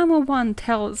 the mama one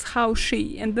tells how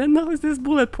she, and then now is this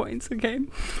bullet points, okay?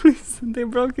 They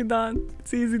broke it down,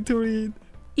 it's easy to read.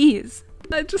 Is.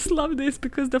 I just love this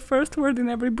because the first word in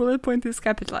every bullet point is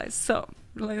capitalized, so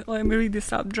let me read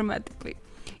this out dramatically.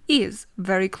 Is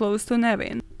very close to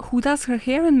Nevin, who does her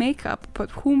hair and makeup,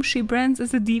 but whom she brands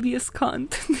as a devious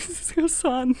cunt. This is her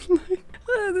son.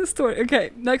 The story.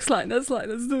 Okay, next line, let's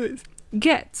do this.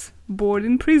 Gets bored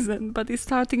in prison, but is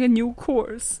starting a new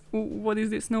course. What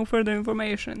is this? No further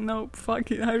information. No, fuck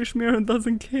it, Irish Mirror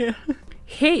doesn't care.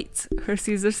 Hates her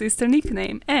Scissor sister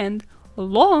nickname and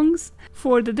longs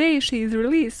for the day she is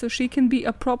released so she can be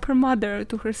a proper mother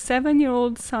to her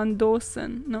 7-year-old son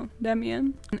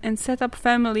Damien, and set up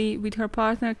family with her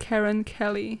partner Karen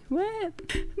Kelly.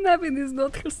 What? Nevin is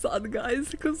not her son, guys,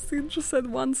 because he just said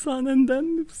one son and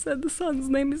then said the son's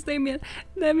name is Damien.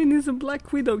 Nevin is a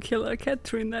Black Widow killer,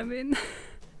 Catherine Nevin.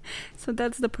 So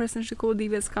that's the person she called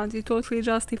devious cunt. It totally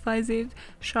justifies it.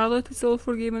 Charlotte is all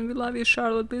forgiven. We love you,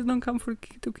 Charlotte. Please don't come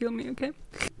to kill me, okay?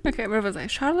 Okay, where was I?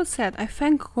 Charlotte said, I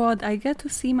thank God I get to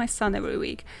see my son every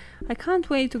week. I can't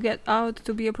wait to get out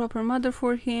to be a proper mother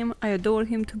for him. I adore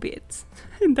him to bits.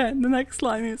 And then the next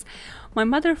line is, my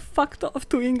mother fucked off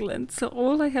to England, so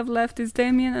all I have left is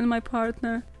Damien and my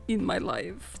partner in my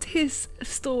life. This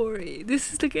story,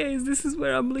 this is the case, this is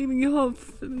where I'm leaving you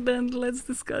off. Then let's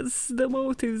discuss the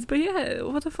motives. But yeah,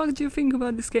 what the fuck do you think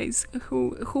about this case?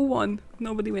 Who won?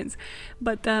 Nobody wins.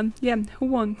 But yeah, who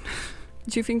won?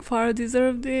 Do you think Farah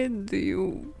deserved it? Do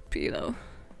you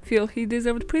feel he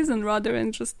deserved prison rather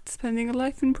than just spending a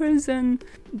life in prison?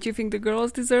 Do you think the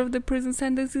girls deserve the prison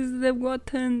sentences they've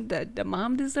gotten? That the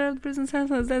mom deserved prison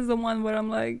sentence? That's the one where I'm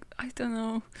like, I don't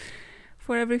know.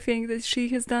 For everything that she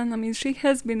has done, I mean, she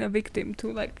has been a victim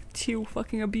to like 2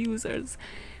 fucking abusers.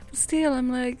 But still,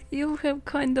 I'm like, you have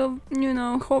kind of,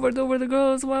 hovered over the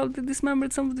girls while they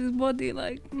dismembered somebody's body.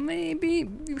 Like, maybe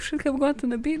you should have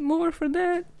gotten a bit more for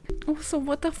that. Also,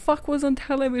 what the fuck was on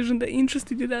television that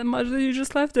interested you that much that you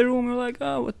just left the room? You're like,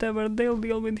 oh, whatever, they'll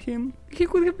deal with him. He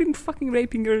could have been fucking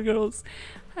raping your girls.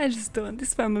 I just don't.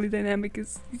 This family dynamic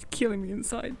is killing me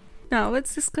inside. Now,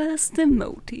 let's discuss the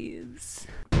motives.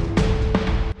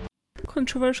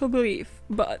 Controversial belief,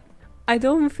 but I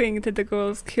don't think that the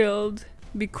girls killed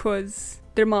because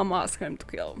their mom asked them to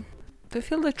kill. I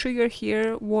feel the trigger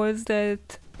here was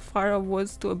that Farah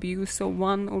was to abuse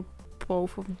one or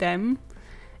both of them,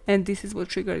 and this is what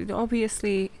triggered it.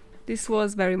 Obviously, this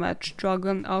was very much drug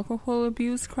and alcohol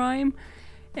abuse crime,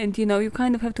 and you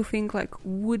kind of have to think like,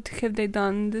 would have they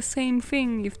done the same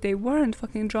thing if they weren't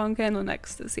fucking drunk and on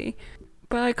ecstasy?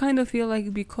 But I kind of feel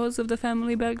like because of the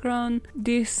family background,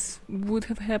 this would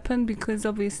have happened, because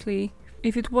obviously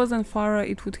if it wasn't Farah,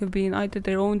 it would have been either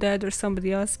their own dad or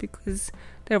somebody else, because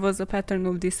there was a pattern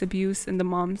of this abuse and the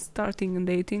mom starting and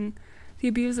dating the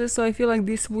abuser. So I feel like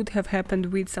this would have happened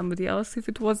with somebody else if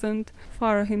it wasn't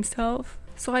Farah himself.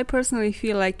 So I personally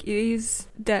feel like it is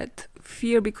that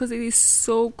fear because it is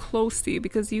so close to you,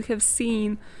 because you have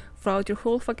seen throughout your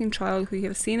whole fucking childhood, you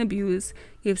have seen abuse,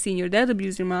 you have seen your dad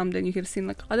abuse your mom, then you have seen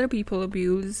like other people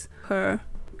abuse her,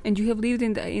 and you have lived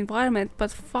in the environment. But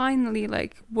finally,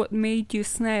 like, what made you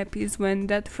snap is when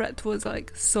that threat was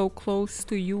like so close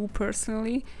to you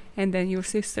personally, and then your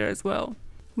sister as well.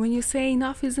 When you say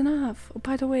enough is enough. Oh,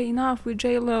 by the way, Enough with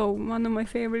J-Lo, one of my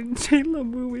favorite J-Lo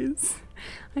movies.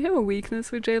 I have a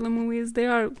weakness with JLo movies. They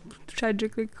are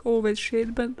tragically always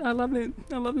shit, but I love it.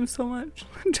 I love them so much.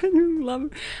 I genuinely love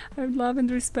it. I love and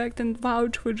respect and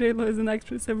vouch for JLo as an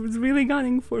actress. I was really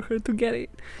gunning for her to get it.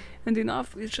 And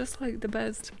enough, it's just like the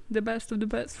best of the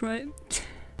best, right?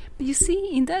 But you see,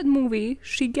 in that movie,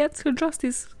 she gets her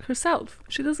justice herself.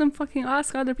 She doesn't fucking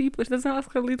ask other people. She doesn't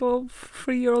ask her little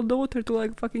 3-year-old daughter to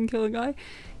like fucking kill a guy.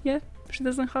 Yeah, she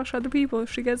doesn't hush other people.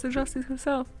 She gets the justice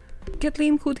herself.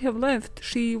 Kathleen could have left.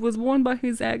 She was warned by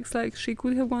his ex, like she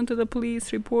could have gone to the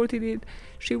police, reported it.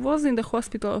 She was in the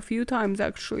hospital a few times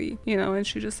actually, you know, and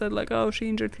she just said like, oh, she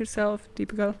injured herself,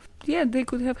 typical. Yeah, they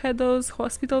could have had those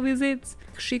hospital visits.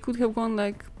 She could have gone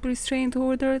like restraint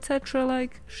order, etc.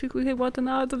 Like she could have gotten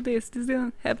out of this. This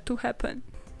didn't have to happen.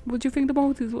 What do you think the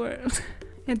motives were?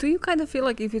 And do you kind of feel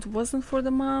like if it wasn't for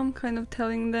the mom kind of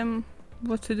telling them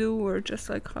what to do or just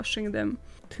like hushing them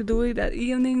to do it that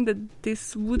evening, that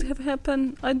this would have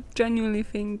happened? I genuinely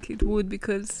think it would,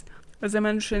 because as I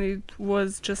mentioned, it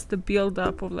was just the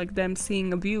build-up of like them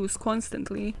seeing abuse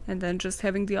constantly and then just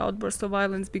having the outburst of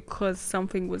violence because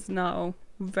something was now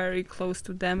very close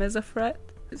to them as a threat.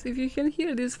 Because if you can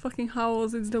hear these fucking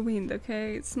howls, it's the wind,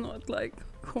 okay? It's not like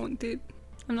haunted.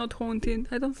 I'm not haunted.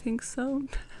 I don't think so.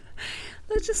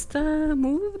 Let's just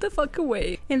move the fuck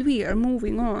away. And we are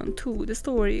moving on to the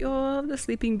story of the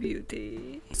Sleeping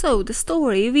Beauty. So the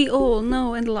story we all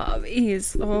know and love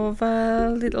is of a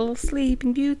little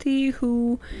Sleeping Beauty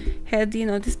who had, you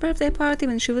know, this birthday party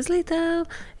when she was little,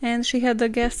 and she had the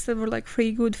guests that were like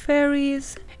 3 good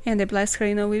fairies, and they blessed her,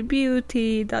 you know, with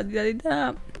beauty,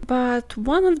 da-da-da-da. But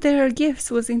one of their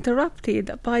gifts was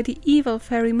interrupted by the evil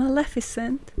fairy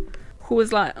Maleficent, who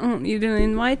was like, you didn't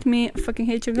invite me, I fucking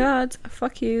hate your gods,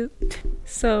 fuck you.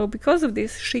 So because of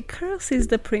this, she curses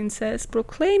the princess,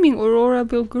 proclaiming Aurora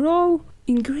will grow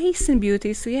in grace and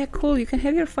beauty. So yeah, cool, you can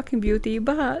have your fucking beauty,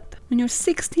 but on your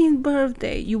 16th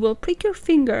birthday, you will prick your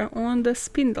finger on the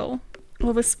spindle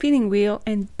of a spinning wheel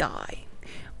and die.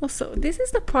 Also, this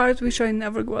is the part which I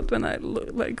never got when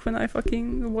I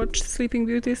fucking watched Sleeping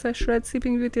Beauty / read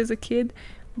Sleeping Beauty as a kid.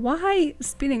 Why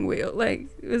spinning wheel? Like,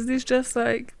 is this just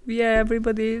like, yeah,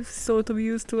 everybody's sort of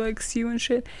used to like sue and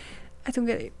shit? I don't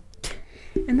get it.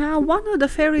 And now one of the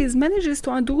fairies manages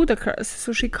to undo the curse,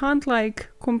 so she can't like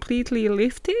completely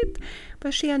lift it,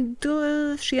 but she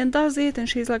undoes it, and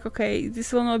she's like, okay,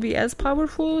 this will not be as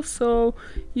powerful, so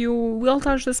you will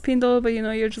touch the spindle, but you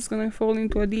know, you're just gonna fall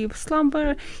into a deep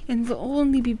slumber and will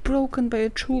only be broken by a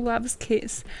true love's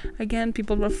kiss. Again,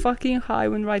 people were fucking high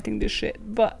when writing this shit,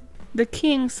 but the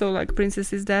king, so like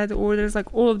Princess's dad, orders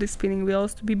like all of the spinning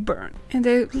wheels to be burned. And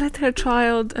they let her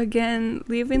child again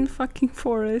live in fucking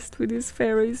forest with these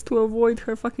fairies to avoid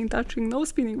her fucking touching no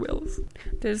spinning wheels.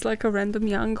 There's like a random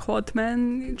young hot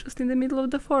man just in the middle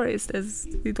of the forest, as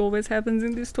it always happens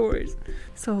in these stories.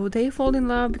 So they fall in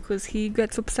love because he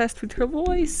gets obsessed with her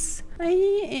voice,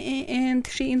 and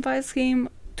she invites him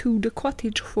to the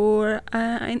cottage for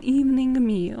an evening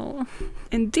meal.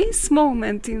 And this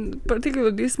moment, in particular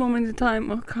this moment in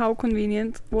time, how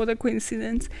convenient, what a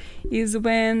coincidence, is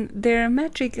when their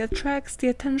magic attracts the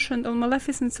attention of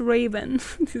Maleficent's raven.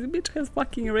 This bitch has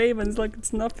fucking ravens like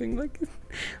it's nothing, like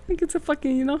it's a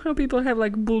fucking, you know how people have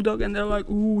like bulldog and they're like,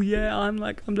 ooh yeah, I'm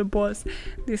the boss.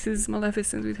 This is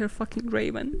Maleficent with her fucking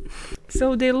raven.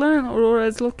 So they learn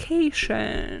Aurora's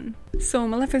location. So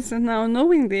Maleficent, now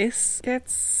knowing this,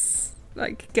 gets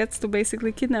to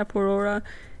basically kidnap Aurora,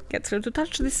 gets her to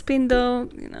touch the spindle.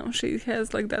 You know, she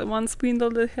has like that one spindle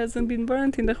that hasn't been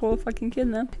burnt in the whole fucking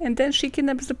kidnap. And then she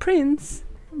kidnaps the prince,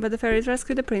 but the fairies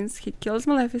rescue the prince. He kills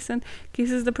Maleficent,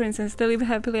 kisses the princess, they live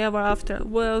happily ever after.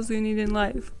 What else do you need in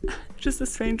life? Just a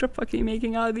stranger fucking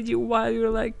making out with you while you're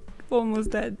like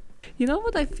almost dead. You know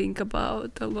what I think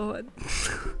about a lot?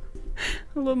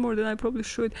 A lot more than I probably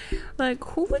should. Like,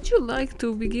 who would you like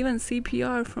to be given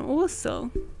CPR from?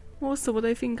 Also what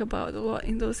I think about a lot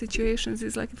in those situations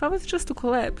is like, if I was just to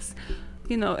collapse,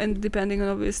 you know, and depending on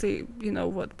obviously, you know,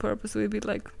 what purpose would be,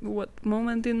 like what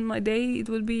moment in my day it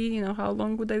would be, you know, how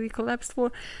long would I be collapsed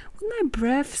for, would my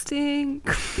breath stink?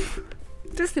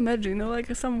 Just imagine, you know,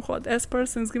 like some hot ass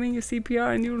person's giving you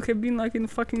CPR and you would have been like in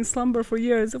fucking slumber for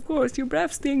years. Of course, your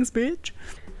breath stinks, bitch.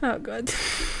 Oh god.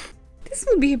 This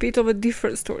would be a bit of a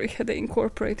different story had they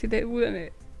incorporated it, wouldn't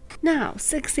it? Now,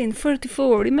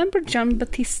 1634, remember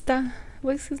Giambattista?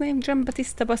 What's his name?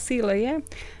 Giambattista Basile, yeah?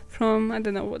 From, I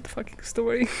don't know what fucking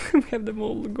story. I have them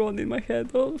all gone in my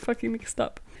head, all fucking mixed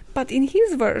up. But in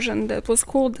his version, that was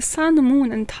called Sun,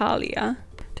 Moon and Thalia,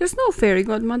 There's no fairy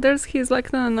godmothers. He's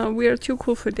like, no, we're too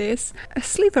cool for this. A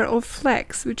sliver of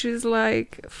flax, which is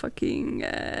like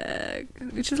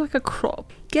which is like a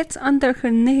crop, gets under her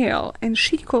nail and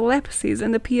she collapses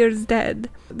and appears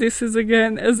dead. This is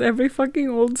again, as every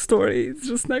fucking old story, it's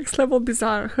just next level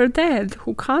bizarre. Her dad,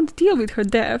 who can't deal with her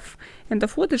death and the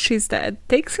thought that she's dead,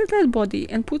 takes her dead body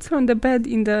and puts her on the bed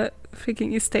in the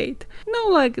freaking estate.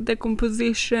 No like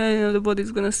decomposition, the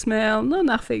body's gonna smell, no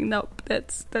nothing, no,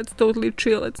 that's totally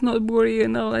chill. It's not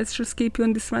boring, let's just keep you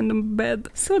on this random bed.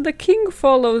 So the king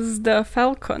follows the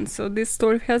falcon, so this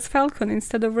story has falcon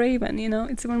instead of raven,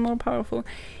 it's even more powerful,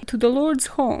 to the lord's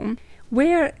home,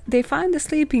 where they find the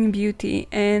sleeping beauty,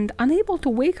 and unable to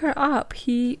wake her up,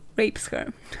 he rapes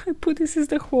her. I put this is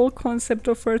the whole concept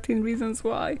of 13 Reasons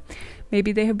Why.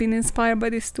 Maybe they have been inspired by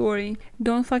this story.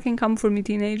 Don't fucking come for me,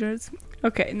 teenagers.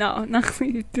 Okay, now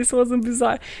this wasn't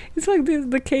bizarre. It's like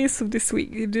the case of this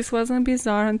week. If this wasn't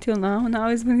bizarre until now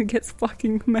is when it gets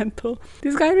fucking mental.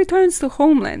 This guy returns to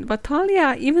homeland, but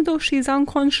Talia, even though she's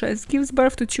unconscious, gives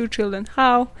birth to 2 children.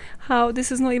 How?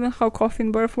 This is not even how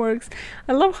coffin birth works.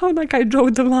 I love how I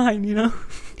drew the line,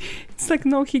 It's like,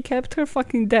 no, he kept her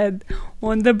fucking dead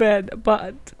on the bed,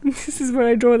 but this is where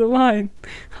I draw the line.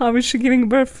 How is she giving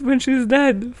birth when she's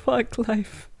dead? Fuck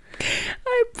life.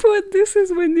 I put, this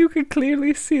is when you can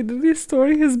clearly see that this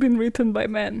story has been written by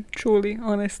men. Truly,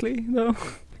 honestly, though.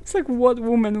 It's like, what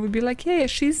woman would be like, yeah,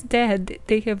 she's dead.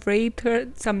 They have raped her.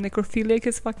 Some necrophiliac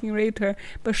has fucking raped her,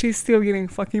 but she's still giving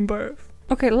fucking birth.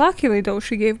 Okay, luckily though,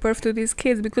 she gave birth to these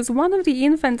kids because one of the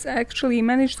infants actually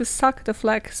managed to suck the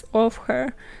flax off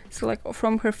her, so like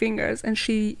from her fingers, and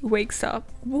she wakes up.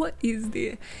 What is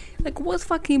this? Like, what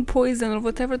fucking poison or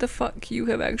whatever the fuck you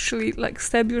have actually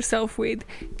stabbed yourself with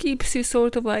keeps you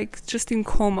sort of just in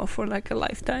coma for a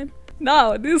lifetime?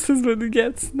 Now, this is when it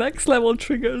gets next level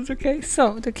triggers, okay?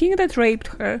 So, the king that raped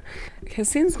her has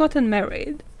since gotten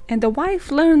married. And the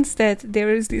wife learns that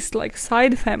there is this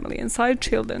side family and side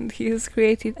children he has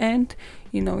created, and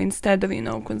instead of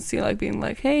being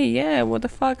like, hey, yeah, what the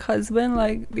fuck,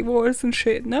 husband, divorce and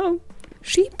shit, no,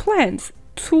 she plans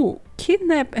to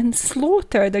kidnap and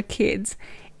slaughter the kids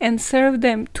and serve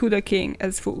them to the king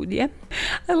as food. Yeah,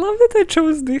 I love that I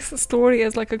chose this story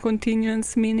as a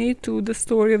continuance mini to the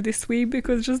story of this week,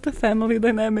 because just the family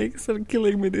dynamics are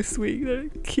killing me this week. They're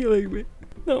killing me.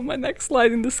 No, my next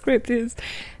line in the script is,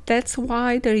 that's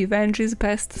why the revenge is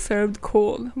best served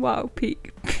cold. Wow,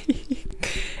 peak.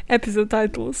 Episode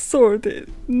title,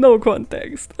 sorted. No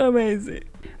context. Amazing.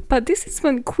 But this is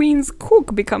when Queen's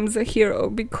cook becomes a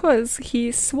hero, because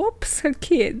he swaps her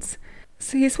kids.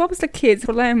 So he swaps the kids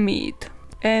for lamb meat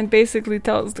and basically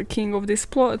tells the king of this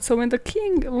plot. So when the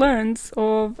king learns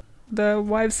of the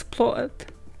wife's plot,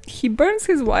 he burns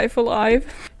his wife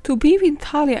alive to be with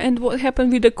Talia. And what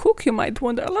happened with the cook, you might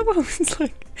wonder. I love how it's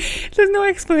there's no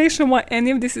explanation why any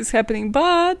of this is happening,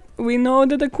 but we know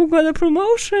that the cook got a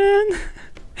promotion.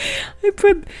 I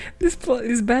put, this plot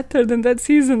is better than that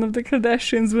season of the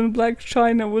Kardashians when Black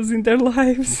China was in their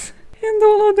lives. And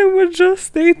all of them were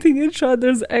just dating each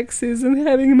other's exes and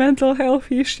having mental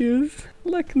health issues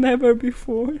like never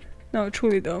before. No,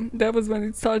 truly though, that was when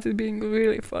it started being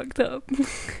really fucked up.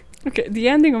 Okay, the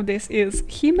ending of this is,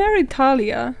 he married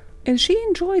Talia, and she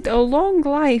enjoyed a long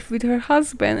life with her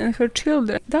husband and her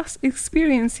children, thus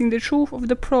experiencing the truth of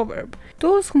the proverb,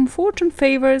 those whom fortune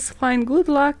favors find good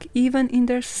luck even in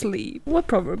their sleep. What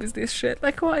proverb is this shit?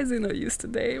 Why is it not used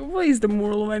today? What is the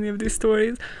moral of any of these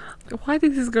stories? Why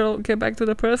did this girl get back to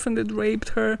the person that raped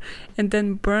her and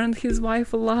then burned his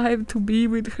wife alive to be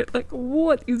with her?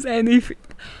 What is anything?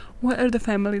 What are the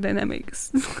family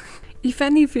dynamics? If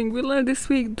anything, we learned this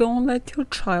week, don't let your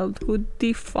childhood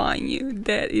define you.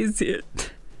 That is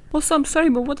it. Also, I'm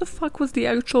sorry, but what the fuck was the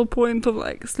actual point of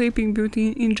Sleeping Beauty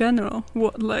in general?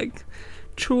 What,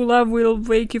 true love will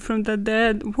wake you from the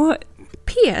dead? What?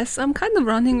 P.S. I'm kind of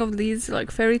running of these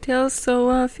fairy tales,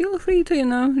 so feel free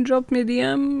to drop me a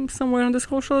DM somewhere on the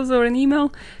socials or an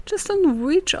email just on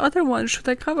which other one should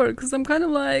I cover, because I'm kind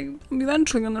of I'm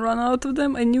eventually gonna run out of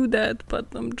them. I knew that, but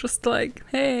I'm just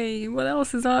hey, what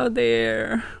else is out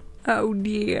there? Oh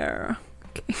dear.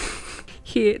 Okay.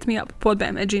 Hit me up,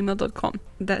 podbam@gmail.com.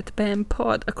 That bam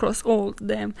pod across all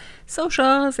them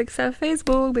socials except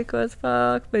Facebook, because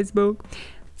fuck Facebook.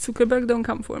 Zuckerberg, don't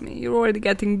come for me. You're already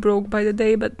getting broke by the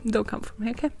day, but don't come for me,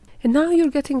 okay? And now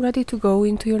you're getting ready to go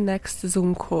into your next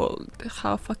Zoom call.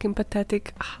 How fucking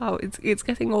pathetic. How it's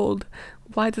getting old.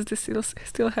 Why does this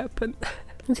still happen?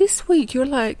 This week, you're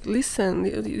like, listen,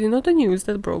 you know the news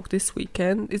that broke this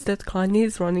weekend is that Kanye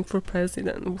is running for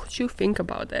president. What do you think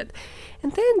about that?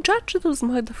 And then judge those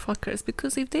motherfuckers,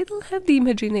 because if they don't have the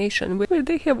imagination where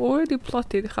they have already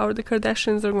plotted how the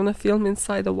Kardashians are gonna film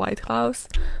inside the White House,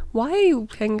 why you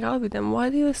hang out with them? Why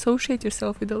do you associate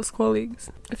yourself with those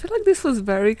colleagues? I feel like this was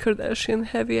very Kardashian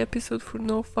heavy episode for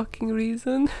no fucking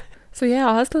reason. So yeah,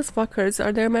 ask those fuckers,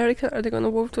 are they American? Are they gonna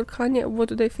vote for Kanye? What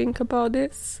do they think about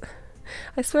this?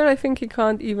 I swear I think he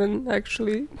can't even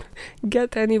actually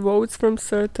get any votes from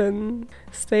certain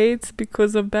states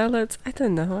because of ballots. I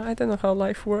don't know how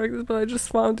life works, but I just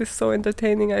found this so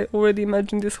entertaining. I already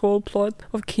imagined this whole plot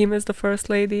of Kim as the first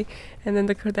lady and then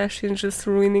the Kardashians just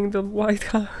ruining the White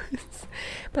House.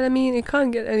 But I mean, it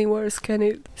can't get any worse, can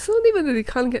it? It's not even that it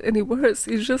can't get any worse,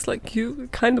 it's just like you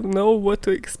kind of know what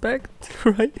to expect,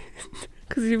 right?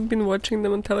 Because you've been watching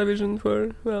them on television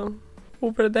for, well,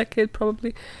 over a decade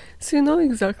probably, so you know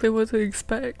exactly what to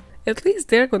expect. At least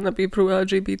they're gonna be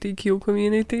pro-LGBTQ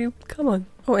community, come on.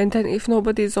 Oh, and then if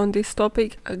nobody's on this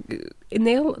topic,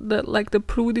 nail the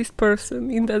prudest person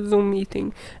in that Zoom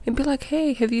meeting and be like,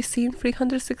 hey, have you seen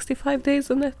 365 Days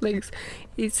on Netflix?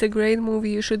 It's a great movie,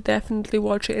 you should definitely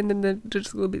watch it. And then they're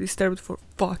just gonna be disturbed for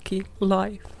fucking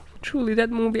life. Truly, that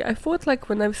movie, I thought like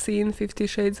when I've seen 50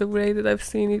 Shades of Grey that I've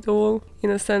seen it all, in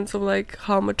a sense of like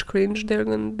how much cringe there's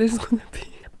gonna be.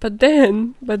 But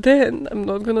then, I'm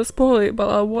not gonna spoil it, but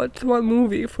I'll watch one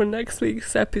movie for next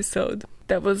week's episode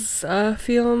that was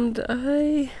filmed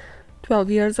 12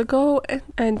 years ago,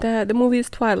 and the movie is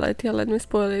Twilight. Yeah, let me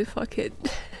spoil it, fuck it.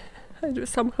 I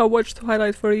just somehow watched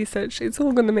Twilight for research. It's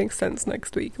all gonna make sense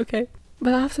next week, okay?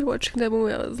 But after watching that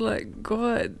movie, I was like,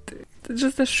 God,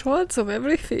 just the shots of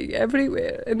everything,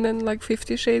 everywhere. And then like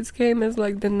 50 Shades came as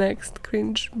like the next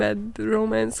cringe bad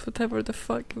romance, whatever the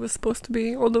fuck it was supposed to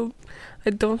be. Although I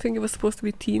don't think it was supposed to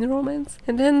be teen romance.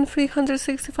 And then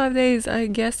 365 Days, I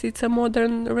guess it's a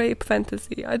modern rape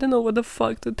fantasy. I don't know what the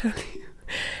fuck to tell you.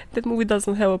 That movie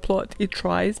doesn't have a plot. It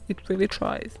tries, it really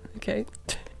tries, okay?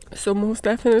 So most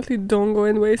definitely don't go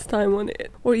and waste time on it.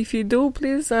 Or if you do,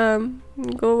 please go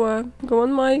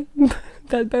on my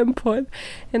That Bam Pod,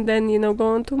 and then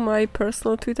go onto my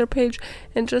personal Twitter page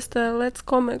and just let's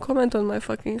comment on my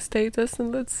fucking status,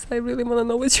 and I really want to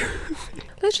know what you think.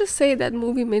 Let's just say that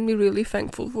movie made me really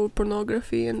thankful for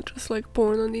pornography and just like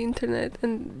porn on the internet,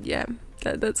 and yeah,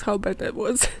 that's how bad that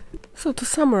was. So to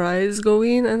summarize, go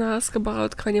in and ask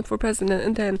about Kanye for president,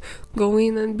 and then go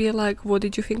in and be like, what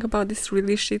did you think about this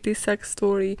really shitty sex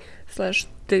story /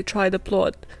 they try the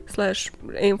plot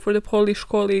 / aim for the Polish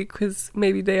colleague because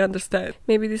maybe they understand.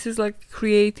 Maybe this is like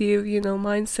creative,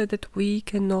 mindset that we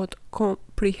cannot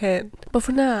comprehend. But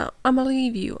for now, I'ma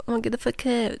leave you. I'ma get the fuck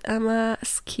out. I'ma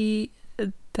ski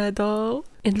daddle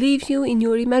and leave you in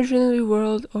your imaginary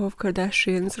world of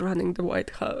Kardashians running the White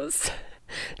House.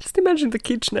 Just imagine the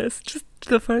kitcheners, just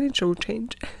the furniture will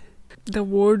change. The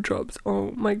wardrobes,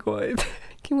 oh my god.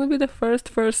 Kim will be the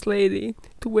first lady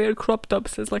to wear crop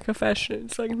tops as like a fashion.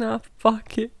 It's like, nah,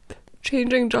 fuck it.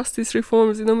 Changing justice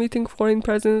reforms, meeting foreign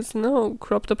presidents, no,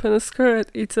 crop top and a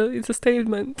skirt, it's a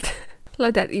statement.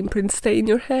 Let that imprint stay in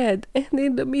your head, and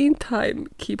in the meantime,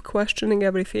 keep questioning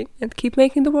everything and keep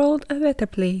making the world a better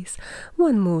place,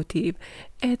 one motive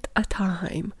at a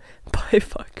time. Bye,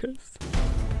 fuckers.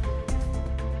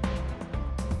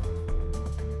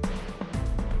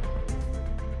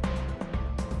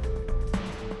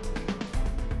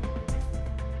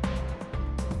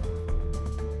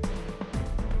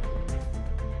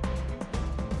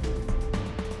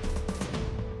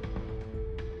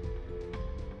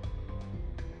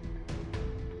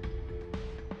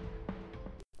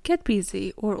 Get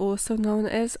Busy, or also known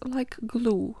as Like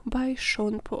Glue by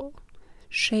Sean Paul.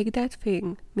 Shake that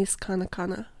thing, Miss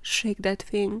Kana. Shake that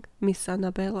thing, Miss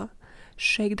Annabella.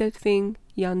 Shake that thing,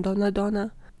 Yan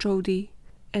Donna, Jody,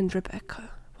 and Rebecca.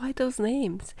 Why those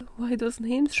names?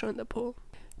 Sean Paul?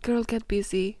 Girl, get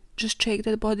busy. Just shake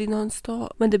that body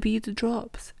non-stop. When the beat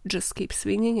drops, just keep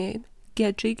swinging it.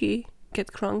 Get jiggy.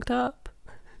 Get crunked up.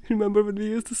 Remember when we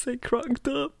used to say crunked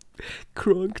up?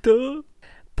 Crunked up.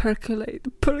 Percolate,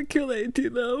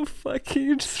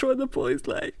 fucking just throw the boys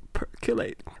like,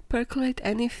 percolate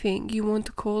anything you want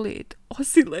to call it,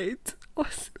 oscillate,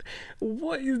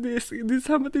 what is this? Did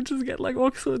somebody just get like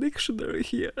Oxford Dictionary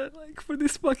here, like for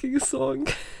this fucking song?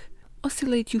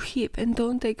 Oscillate you hip and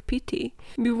don't take pity.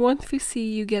 We want to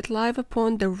see you get live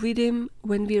upon the rhythm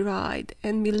when we ride,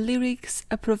 and me lyrics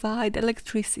provide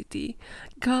electricity.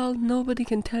 Girl, nobody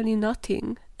can tell you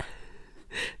nothing.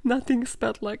 Nothing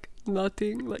spelled like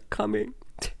nothing, like coming.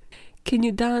 Can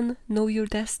you done know your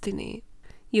destiny?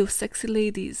 You sexy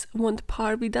ladies want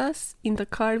par with us, in the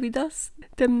car with us,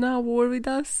 them now war with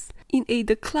us. In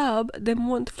the club, them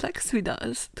want flex with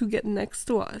us, to get next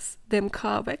to us, them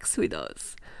car vex with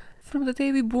us. From the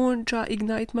day we born, Jah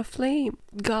ignite my flame.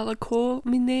 Gala call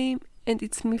me name, and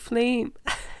it's me flame.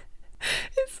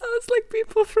 It sounds like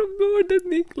people from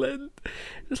Northern England.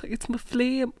 It's like, it's my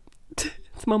flame.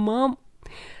 It's my mom.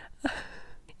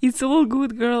 It's all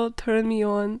good, girl, turn me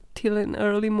on till an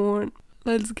early morn.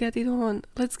 Let's get it on,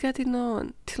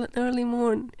 till an early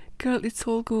morn. Girl, it's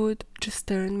all good, just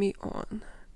turn me on.